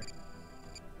it later.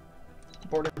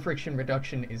 Border friction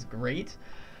reduction is great.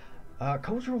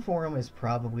 Cultural Forum is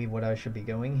probably what I should be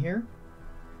going here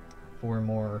for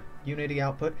more Unity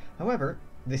output. However,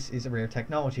 this is a rare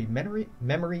technology, memory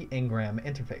engram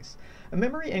interface. A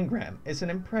memory engram is an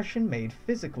impression made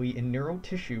physically in neural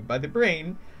tissue by the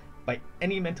brain by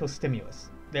any mental stimulus,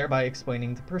 thereby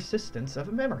explaining the persistence of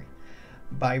a memory.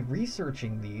 By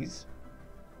researching these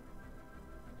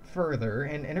further,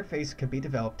 an interface could be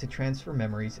developed to transfer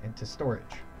memories into storage.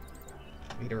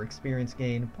 Reader experience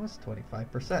gain plus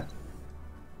 25%.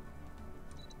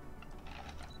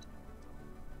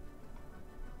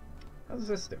 How's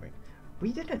this doing?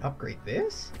 We didn't upgrade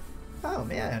this? Oh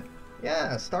man.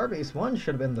 Yeah, Starbase 1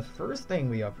 should have been the first thing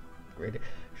we upgraded.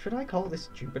 Should I call this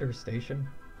Jupiter Station?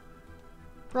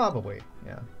 Probably,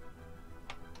 yeah.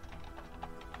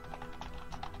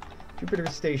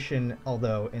 Jupiter's station,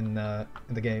 although in the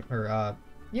game or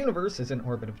universe, is in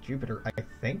orbit of Jupiter, I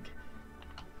think.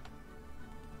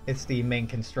 It's the main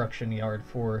construction yard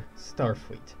for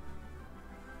Starfleet.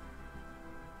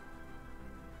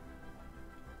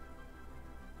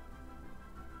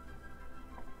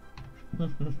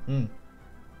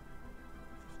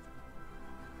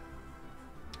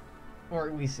 Or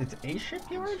at least it's a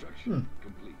shipyard?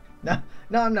 Complete. No,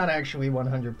 I'm not actually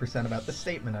 100% about the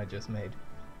statement I just made.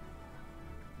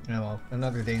 Oh well,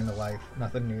 another day in the life.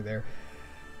 Nothing new there.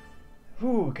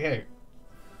 Ooh, okay.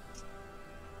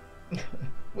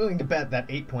 Willing to bet that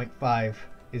 8.5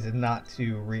 is not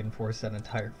to reinforce an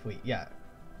entire fleet. Yeah.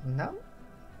 No?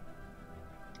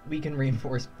 We can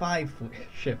reinforce 5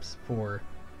 ships for...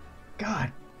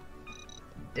 God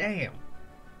damn.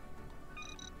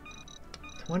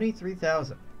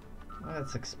 23,000. Well,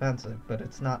 that's expensive, but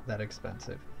it's not that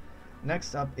expensive.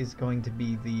 Next up is going to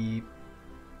be the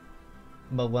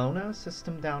Malona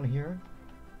system down here.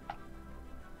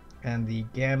 And the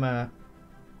Gamma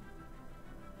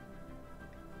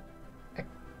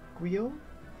Equio?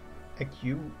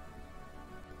 Equio.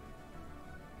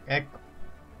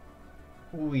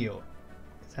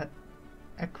 Is that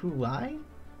Equi?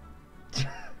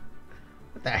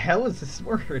 What the hell is this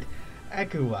word?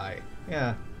 Equi.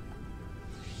 Yeah.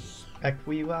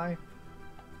 Equi?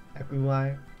 Equi?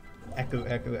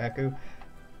 Echo.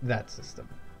 That system.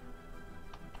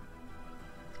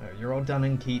 You're all done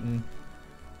in Keaton.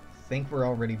 Think we're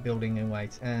already building in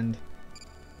White's End.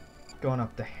 Going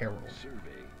up to Herald. Survey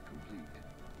complete.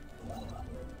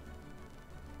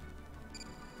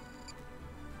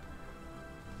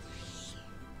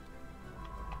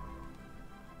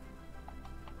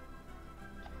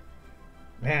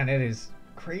 Man, it is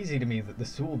crazy to me that the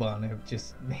Sulban have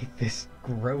just made this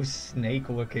gross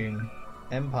snake-looking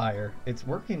empire. It's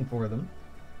working for them.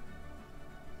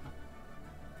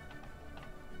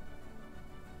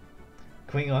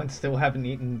 Klingons still haven't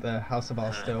eaten the House of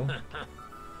Alsto.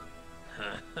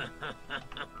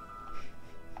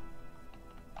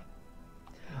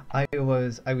 I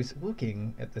was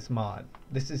looking at this mod.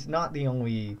 This is not the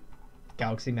only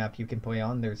galaxy map you can play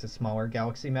on. There's a smaller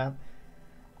galaxy map.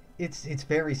 It's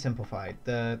very simplified.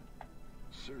 The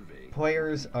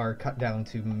players are cut down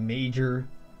to major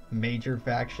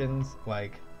factions.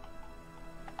 Like,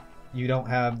 you don't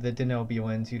have the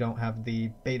Denobulans, you don't have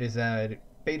the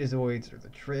Betazoids or the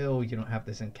Trill, you don't have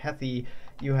the Zenkethi.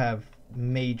 You have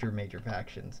major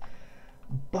factions.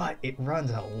 But it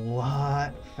runs a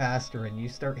lot faster, and you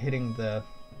start hitting the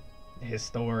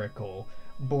historical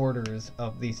borders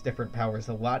of these different powers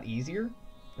a lot easier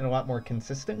and a lot more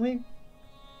consistently.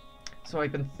 So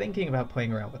I've been thinking about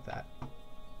playing around with that.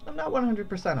 I'm not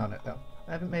 100% on it, though.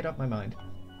 I haven't made up my mind.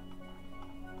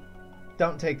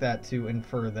 Don't take that to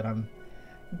infer that I'm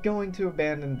going to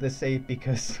abandon the save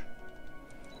because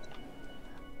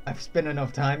I've spent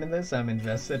enough time in this, I'm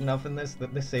invested enough in this,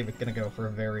 that this save is going to go for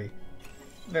a very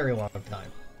long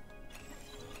time.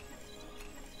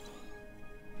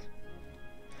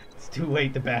 It's too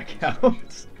late to back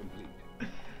out.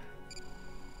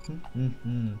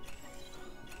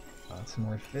 Some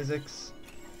more physics.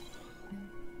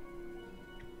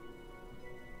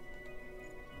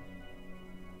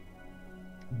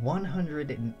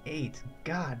 $108.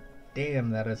 God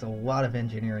damn, that is a lot of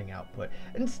engineering output.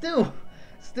 And still,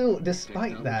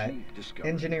 despite that,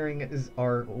 engineering is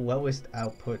our lowest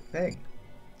output thing.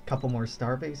 A couple more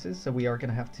star bases, so we are going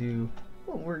to have to,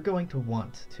 well, we're going to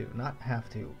want to, not have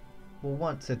to. We'll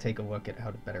want to take a look at how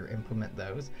to better implement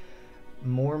those.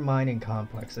 More mining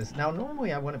complexes. Now,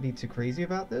 normally I wouldn't be too crazy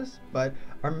about this, but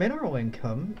our mineral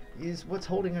income is what's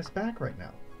holding us back right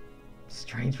now.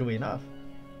 Strangely enough.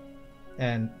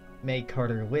 And May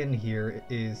Carter Lynn here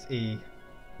is a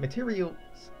materials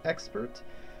expert,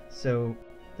 so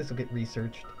this will get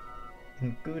researched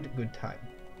in good time.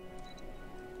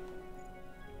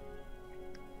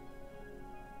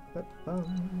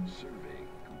 Survey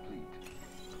complete.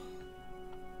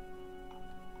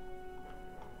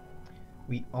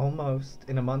 We almost,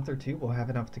 in a month or two, will have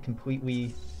enough to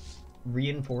completely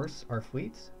reinforce our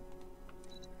fleets.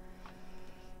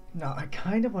 Now, I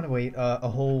kind of want to wait a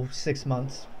whole 6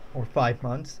 months or 5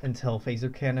 months until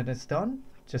phaser cannon is done,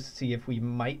 just to see if we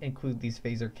might include these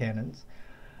phaser cannons.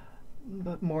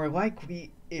 But more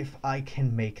likely, if I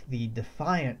can make the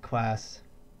Defiant class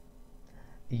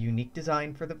a unique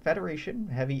design for the Federation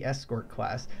heavy escort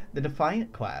class. The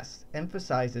Defiant class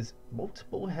emphasizes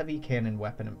multiple heavy cannon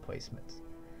weapon emplacements.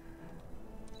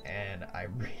 And I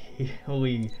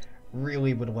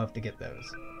really would love to get those.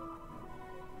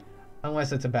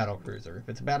 Unless it's a battlecruiser. If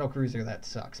it's a battlecruiser, that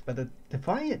sucks. But the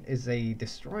Defiant is a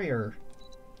destroyer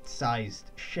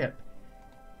sized ship.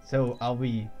 So I'll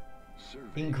be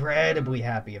Survey. incredibly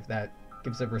happy if that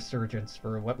gives a resurgence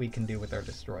for what we can do with our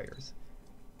destroyers.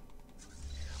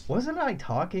 Wasn't I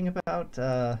talking about,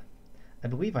 I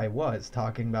believe I was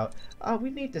talking about, oh, we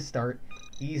need to start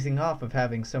easing off of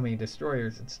having so many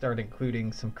destroyers and start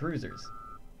including some cruisers.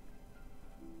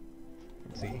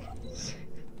 Let's see.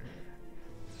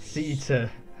 See to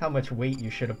how much weight you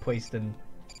should have placed in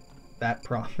that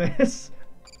promise.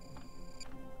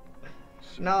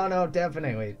 No,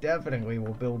 definitely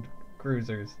we'll build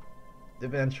cruisers.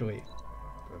 Eventually.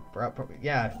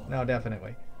 Yeah, no,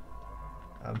 definitely.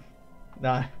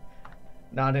 Not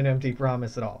an empty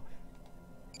promise at all.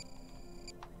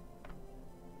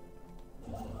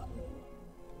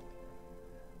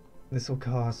 This will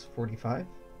cost 45?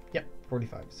 Yep,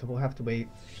 45. So we'll have to wait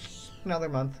another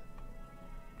month.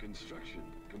 Construction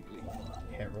complete.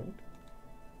 Herald.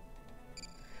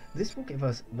 This will give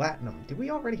us Latinum. Do we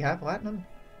already have Latinum?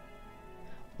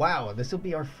 Wow, this will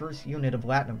be our first unit of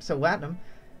Latinum. So Latinum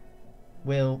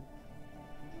will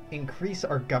increase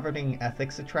our governing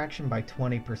ethics attraction by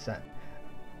 20%.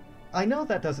 I know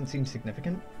that doesn't seem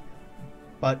significant,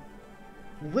 but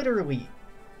literally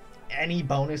any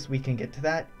bonus we can get to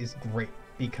that is great,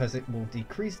 because it will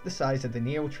decrease the size of the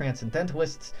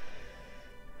neo-transcendentalists,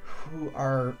 who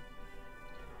are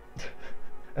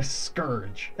a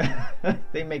scourge.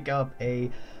 They make up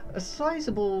a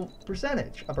sizable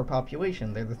percentage of our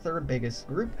population. They're the third biggest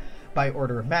group by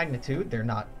order of magnitude. They're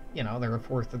not, they're a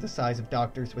fourth of the size of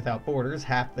Doctors Without Borders,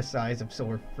 half the size of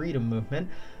Solar Freedom Movement,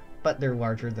 but they're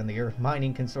larger than the Earth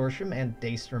Mining Consortium and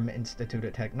Daystrom Institute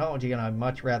of Technology, and I'd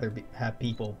much rather have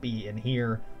people be in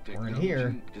here or in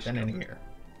here than in here.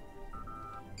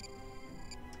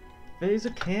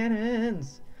 Phaser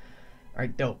cannons!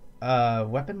 Alright, dope.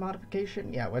 Weapon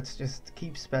modification? Yeah, let's just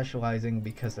keep specializing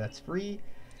because that's free.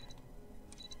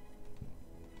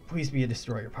 Please be a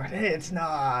destroyer part. It's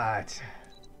not!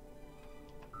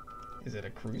 Is it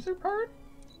a cruiser part?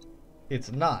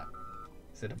 It's not.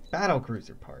 Is it a battle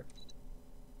cruiser part?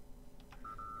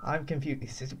 I'm confused.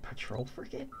 Is it a patrol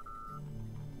frigate?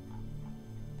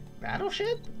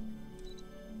 Battleship?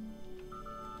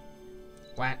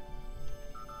 What?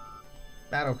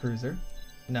 Battle cruiser?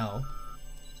 No.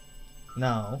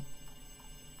 No.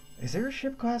 Is there a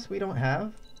ship class we don't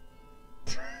have?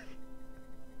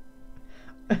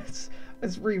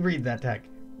 Let's reread that tech.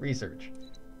 Research.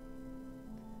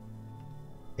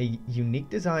 A unique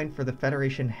design for the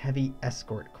Federation Heavy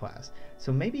Escort class.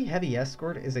 So maybe Heavy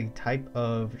Escort is a type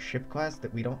of ship class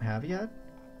that we don't have yet?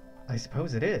 I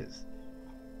suppose it is.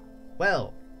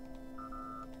 Well,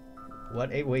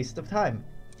 what a waste of time.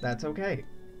 That's okay.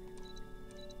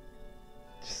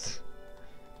 Just...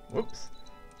 Whoops.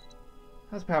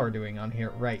 How's power doing on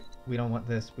here? Right. We don't want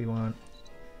this. We want...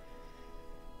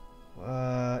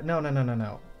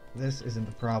 No. This isn't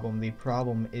the problem. The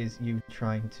problem is you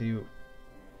trying to...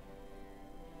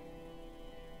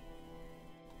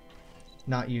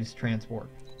 not use transport.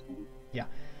 Yeah.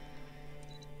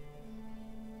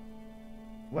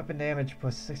 Weapon damage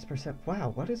plus 6%.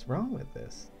 Wow, what is wrong with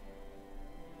this?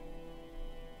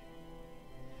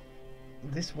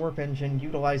 This warp engine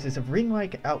utilizes a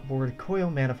ring-like outboard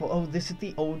coil manifold. Oh, this is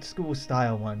the old school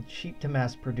style one. Cheap to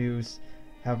mass produce.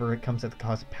 However, it comes at the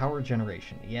cost of power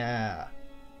generation. Yeah.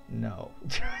 No.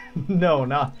 No,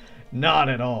 not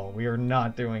at all. We are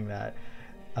not doing that.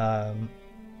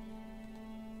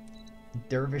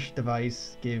 Dervish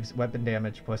device gives weapon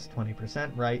damage plus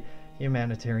 20%, right?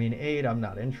 Humanitarian aid, I'm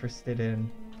not interested in.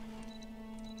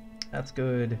 That's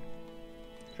good.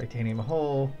 Titanium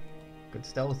hull. Good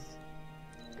stealth.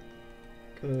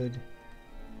 Good.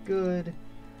 Good.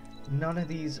 None of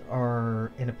these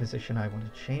are in a position I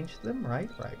want to change them, right?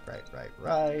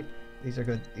 Right. These are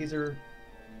good. These are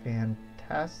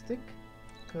fantastic.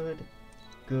 Good.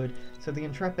 Good. So the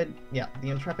Intrepid, yeah, the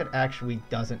Intrepid actually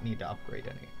doesn't need to upgrade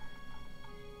any.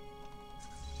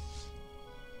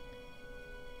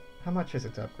 How much is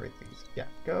it to upgrade these? Yeah,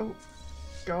 go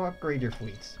upgrade your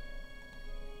fleets.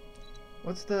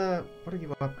 What are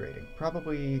you upgrading?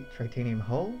 Probably Titanium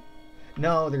hull?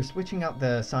 No, they're switching out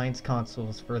the science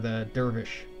consoles for the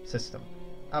Dervish system.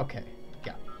 Okay,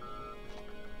 yeah.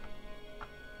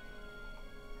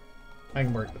 I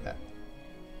can work with that.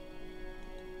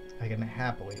 I can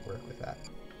happily work with that.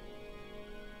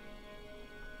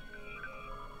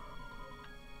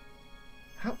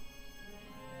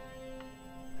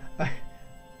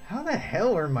 How the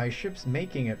hell are my ships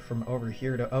making it from over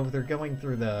here to... Oh, they're going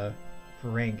through the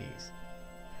Ferengis.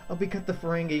 Oh, because the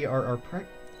Ferengi are our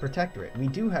protectorate. We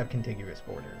do have contiguous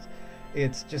borders.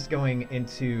 It's just going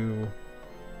into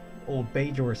old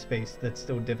Bajor space that's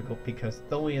still difficult because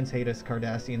Tholians hate us,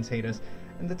 Cardassians hate us,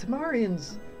 and the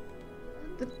Tamarians,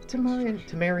 the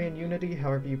Tamarian Unity,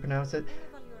 however you pronounce it,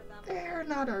 they're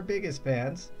not our biggest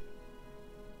fans.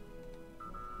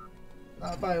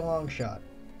 Not by a long shot.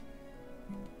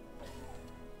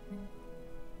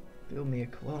 Build me a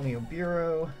colonial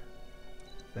bureau.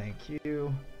 Thank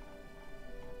you.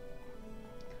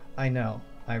 I know.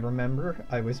 I remember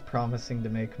I was promising to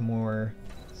make more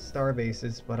star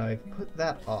bases, but I've put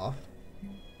that off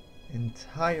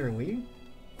entirely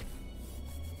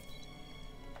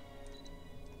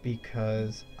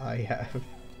because I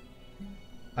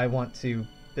want to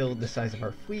build the size of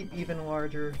our fleet even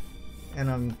larger,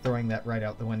 and I'm throwing that right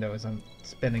out the window as I'm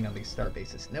spending on these star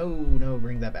bases. No,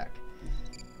 bring that back.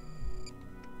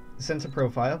 The sensor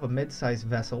profile of a mid-sized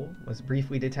vessel was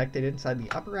briefly detected inside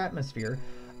the upper atmosphere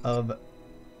of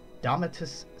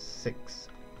Domitus 6.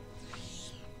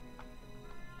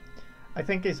 I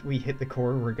think as we hit the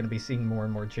core, we're going to be seeing more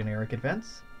and more generic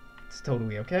events. It's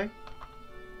totally okay.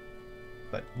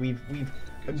 But we've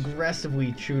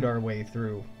aggressively chewed our way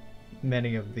through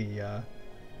many of the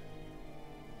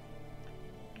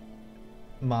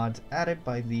mods added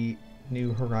by the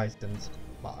New Horizons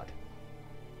mod.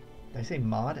 Did I say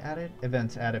mod added?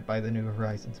 Events added by the New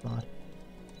Horizons mod.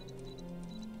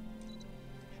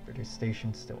 British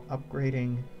station still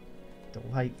upgrading.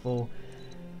 Delightful.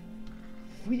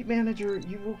 Fleet manager,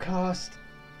 you will cost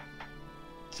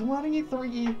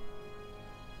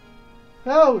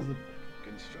 23,000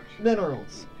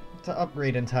 minerals to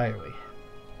upgrade entirely.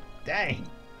 Dang.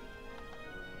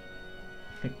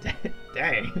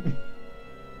 Dang.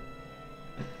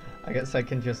 I guess I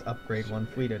can just upgrade one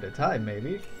fleet at a time,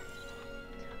 maybe.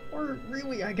 Or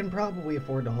really, I can probably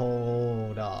afford to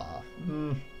hold off.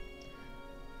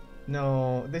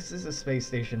 No, this is a space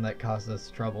station that caused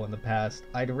us trouble in the past.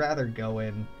 I'd rather go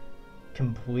in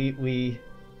completely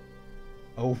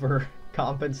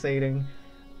overcompensating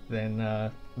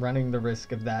than running the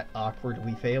risk of that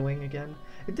awkwardly failing again.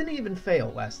 It didn't even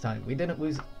fail last time. We didn't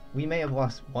lose. We may have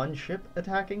lost one ship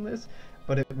attacking this,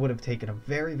 but it would have taken a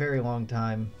very, very long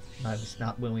time, and I was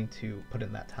not willing to put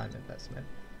in that time investment.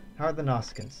 How are the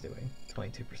Noskins doing?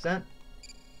 22%.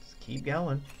 Just keep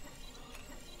going.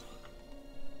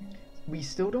 We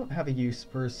still don't have a use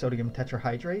for sodium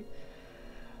tetrahydrate.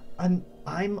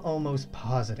 I'm almost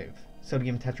positive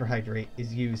sodium tetrahydrate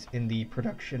is used in the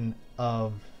production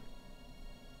of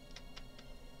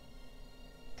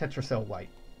tetracell white.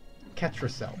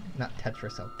 Ketracell, not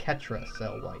tetracell,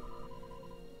 ketracell white.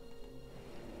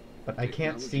 But I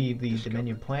can't see the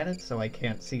Dominion planets, so I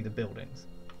can't see the buildings.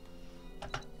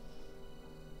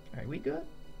 Alright, we good?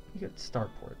 We got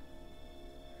Starport.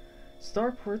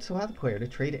 Starports allow the player to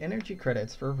trade energy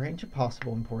credits for a range of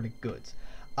possible imported goods.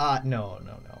 No.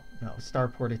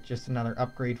 Starport is just another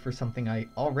upgrade for something I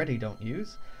already don't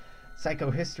use.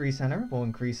 Psychohistory Center will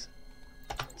increase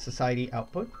society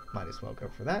output. Might as well go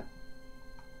for that.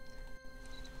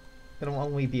 It'll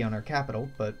only be on our capital,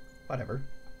 but whatever.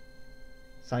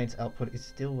 Science output is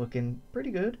still looking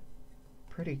pretty good.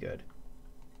 Pretty good.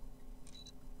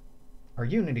 Our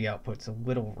Unity output's a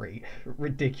little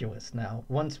ridiculous now.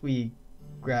 Once we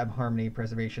grab Harmony,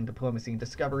 Preservation, Diplomacy, and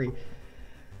Discovery,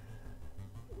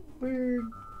 we're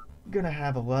gonna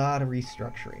have a lot of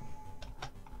restructuring.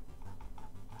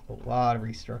 A lot of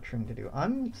restructuring to do.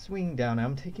 I'm swinging down.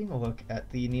 I'm taking a look at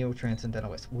the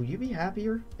Neo-Transcendentalists. Will you be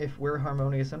happier if we're a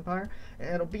Harmonious Empire?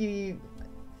 It'll be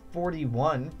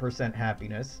 41%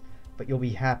 happiness, but you'll be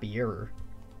happier.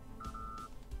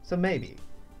 So maybe.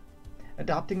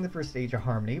 Adopting the first stage of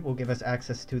Harmony will give us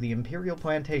access to the Imperial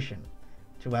Plantation,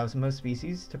 which allows most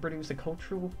species to produce a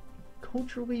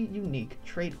culturally unique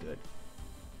trade good.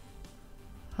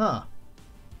 Huh.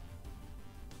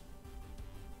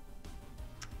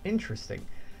 Interesting.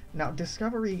 Now,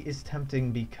 Discovery is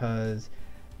tempting because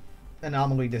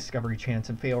anomaly discovery chance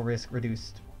and fail risk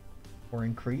reduced or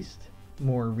increased.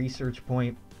 More research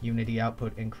point, Unity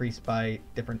output increased by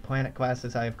different planet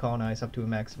classes I have colonized up to a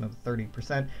maximum of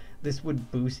 30%. This would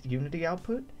boost Unity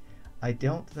output. I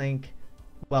don't think...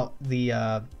 Well,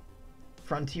 the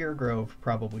Frontier Grove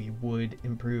probably would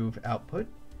improve output.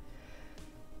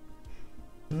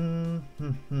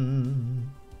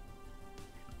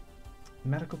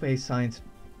 Medical Base Science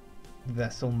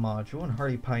Vessel Module and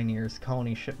Hardy Pioneers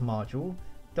Colony Ship Module.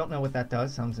 Don't know what that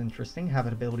does. Sounds interesting.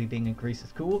 Habitability being increased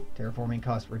is cool. Terraforming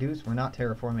costs reduced. We're not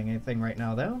terraforming anything right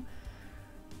now, though.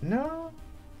 No.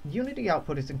 Unity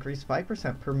output is increased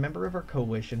 5% per member of our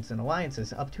coalitions and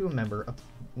alliances up to a member of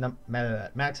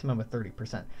maximum of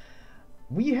 30%.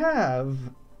 We have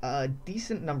a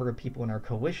decent number of people in our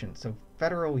coalition, so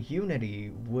federal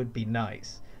unity would be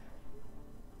nice.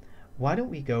 Why don't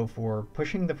we go for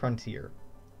pushing the frontier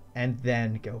and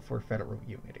then go for federal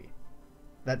unity?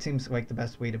 That seems like the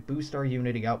best way to boost our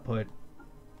unity output.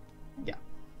 Yeah.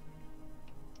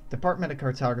 Department of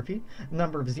Cartography. The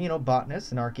number of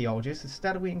xenobotanists and archaeologists has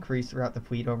steadily increased throughout the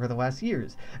fleet over the last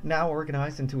years, now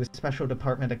organized into a special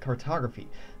Department of Cartography.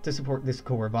 To support this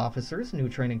corps of officers, new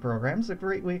training programs have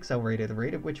greatly accelerated the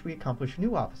rate at which we accomplish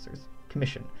new officers,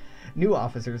 commission new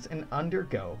officers, and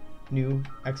undergo new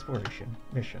exploration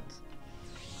missions.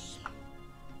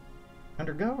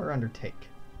 Undergo or undertake?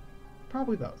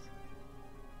 Probably both.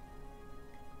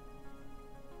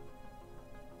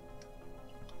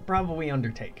 Probably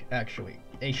undertake, actually.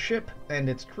 A ship and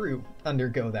its crew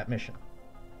undergo that mission.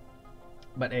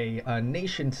 But a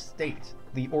nation state,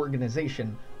 the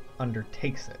organization,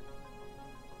 undertakes it.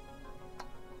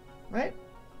 Right?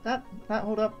 That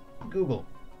hold up? Google.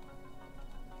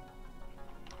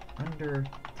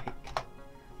 Undertake.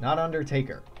 Not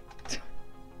undertaker.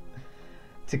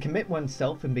 To commit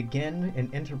oneself and begin an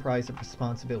enterprise of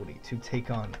responsibility. To take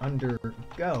on.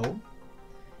 Undergo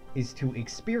is to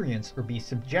experience or be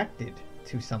subjected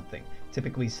to something,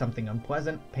 typically something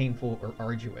unpleasant, painful, or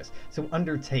arduous. So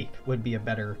undertake would be a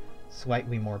better,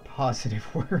 slightly more positive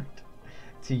word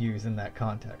to use in that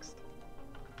context.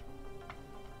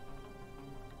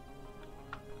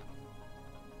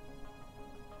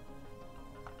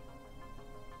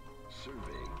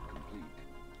 Survey complete.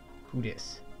 Who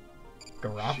dis?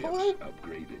 Garofalo? Ships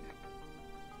upgraded.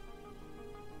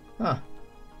 Huh.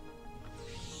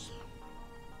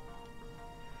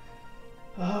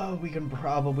 Oh, we can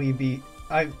probably be...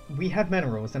 we have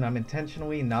minerals, and I'm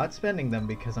intentionally not spending them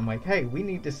because I'm like, hey, we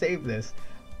need to save this.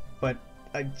 But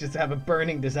I just have a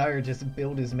burning desire just to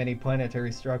build as many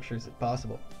planetary structures as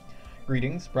possible.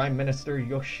 Greetings, Prime Minister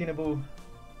Yoshinobu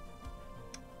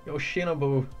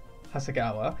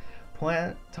Hasegawa.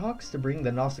 Talks to bring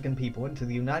the Nausicaan people into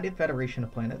the United Federation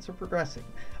of Planets are progressing,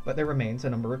 but there remains a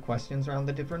number of questions around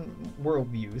the different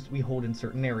worldviews we hold in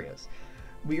certain areas.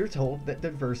 We are told that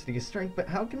diversity is strength, but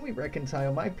how can we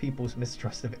reconcile my people's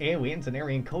mistrust of aliens and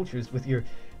Aryan cultures with your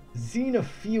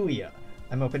xenophilia?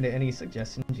 I'm open to any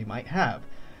suggestions you might have.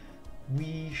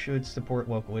 We should support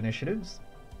local initiatives.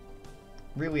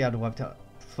 Really, I'd love to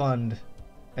fund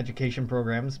education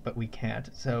programs, but we can't,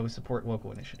 so support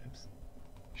local initiatives.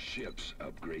 Ships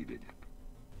upgraded.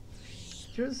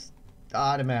 Just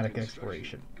automatic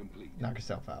exploration. Complete. Knock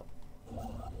yourself out.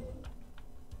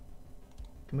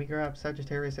 Can we grab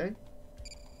Sagittarius A?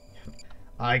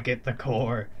 I get the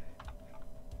core.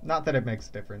 Not that it makes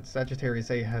a difference.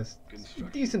 Sagittarius A has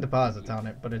decent deposits on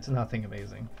it, but it's nothing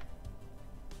amazing.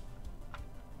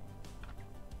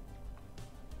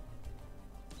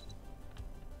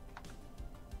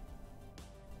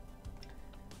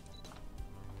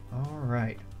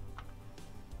 Alright.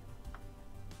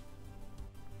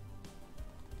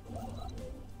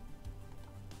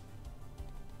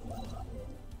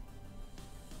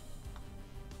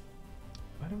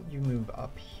 Why don't you move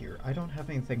up here? I don't have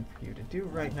anything for you to do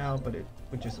right now, but it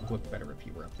would just look better if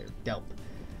you were up there. Delp.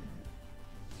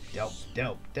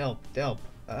 Delp.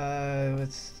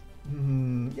 Let's...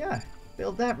 yeah.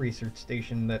 Build that research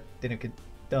station that didn't get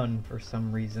done for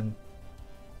some reason.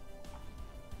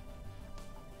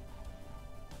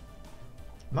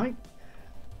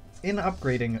 In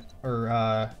upgrading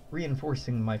or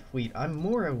reinforcing my fleet, I'm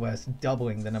more or less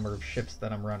doubling the number of ships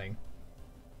that I'm running.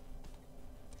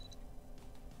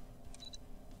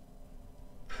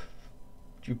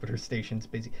 Jupiter station's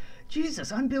busy.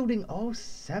 Jesus, I'm building all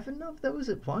 7 of those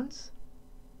at once?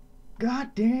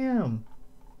 God damn!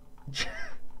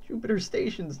 Jupiter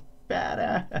station's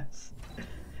badass.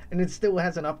 And it still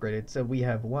hasn't upgraded, so we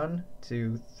have 1,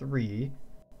 2, 3,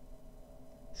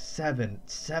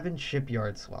 7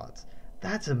 shipyard slots.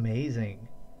 That's amazing.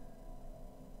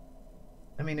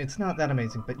 I mean, it's not that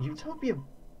amazing, but Utopia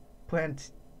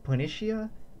Planitia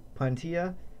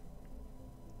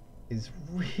is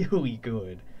really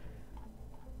good.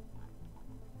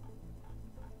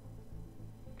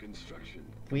 Construction.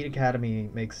 Fleet Academy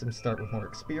makes them start with more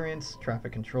experience,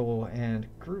 traffic control, and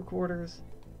crew quarters.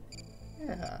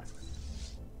 Yeah.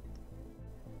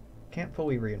 Can't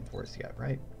fully reinforce yet,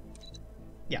 right?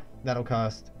 Yeah, that'll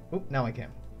cost... Oop, now I can.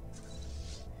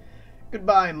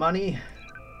 Goodbye, money!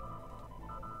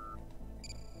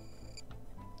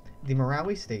 The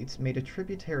Morale states made a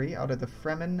tributary out of the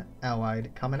Fremen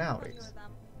allied commonalities.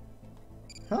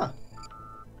 Huh.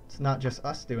 It's not just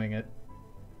us doing it.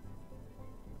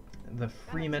 The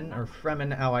Fremen or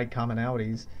Fremen allied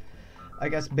commonalities. I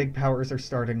guess big powers are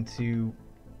starting to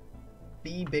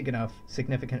be big enough,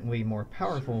 significantly more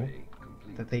powerful,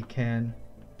 that they can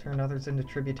turn others into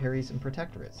tributaries and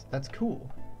protectorates. That's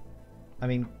cool. I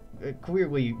mean,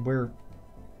 clearly we're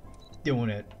doing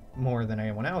it more than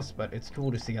anyone else, but it's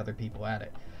cool to see other people at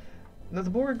it. Now, the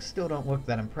Borg still don't look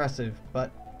that impressive,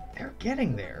 but they're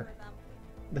getting there.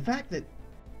 The fact that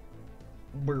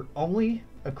we're only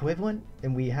equivalent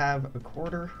and we have a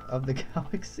quarter of the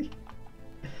galaxy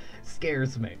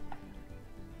scares me.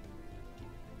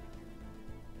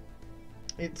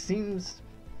 It seems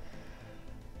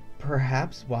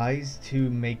perhaps wise to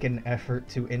make an effort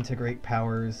to integrate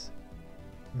powers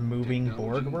moving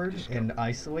Borgward and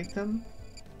isolate them,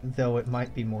 though it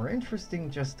might be more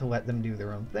interesting just to let them do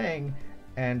their own thing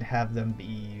and have them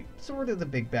be sort of the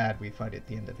big bad we fight at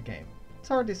the end of the game. It's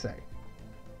hard to say.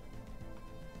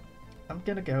 I'm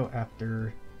gonna go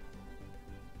after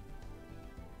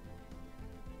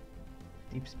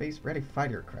Deep Space Ready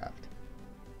Fighter Craft.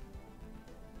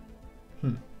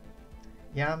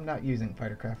 Yeah, I'm not using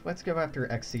Fightercraft. Let's go after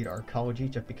Exceed Arcology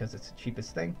just because it's the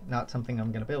cheapest thing, not something I'm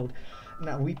going to build.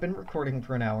 Now, we've been recording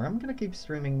for an hour. I'm going to keep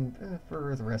streaming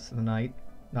for the rest of the night.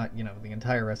 Not, you know, the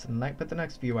entire rest of the night, but the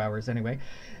next few hours anyway.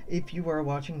 If you are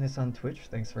watching this on Twitch,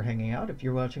 thanks for hanging out. If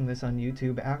you're watching this on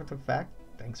YouTube after the fact,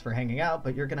 thanks for hanging out,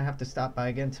 but you're going to have to stop by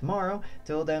again tomorrow.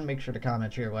 Till then, make sure to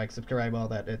comment, share, like, subscribe, all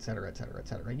that, etc., etc.,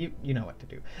 etc. You know what to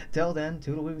do. Till then,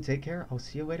 toodaloo, take care. I'll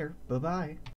see you later. Bye-bye.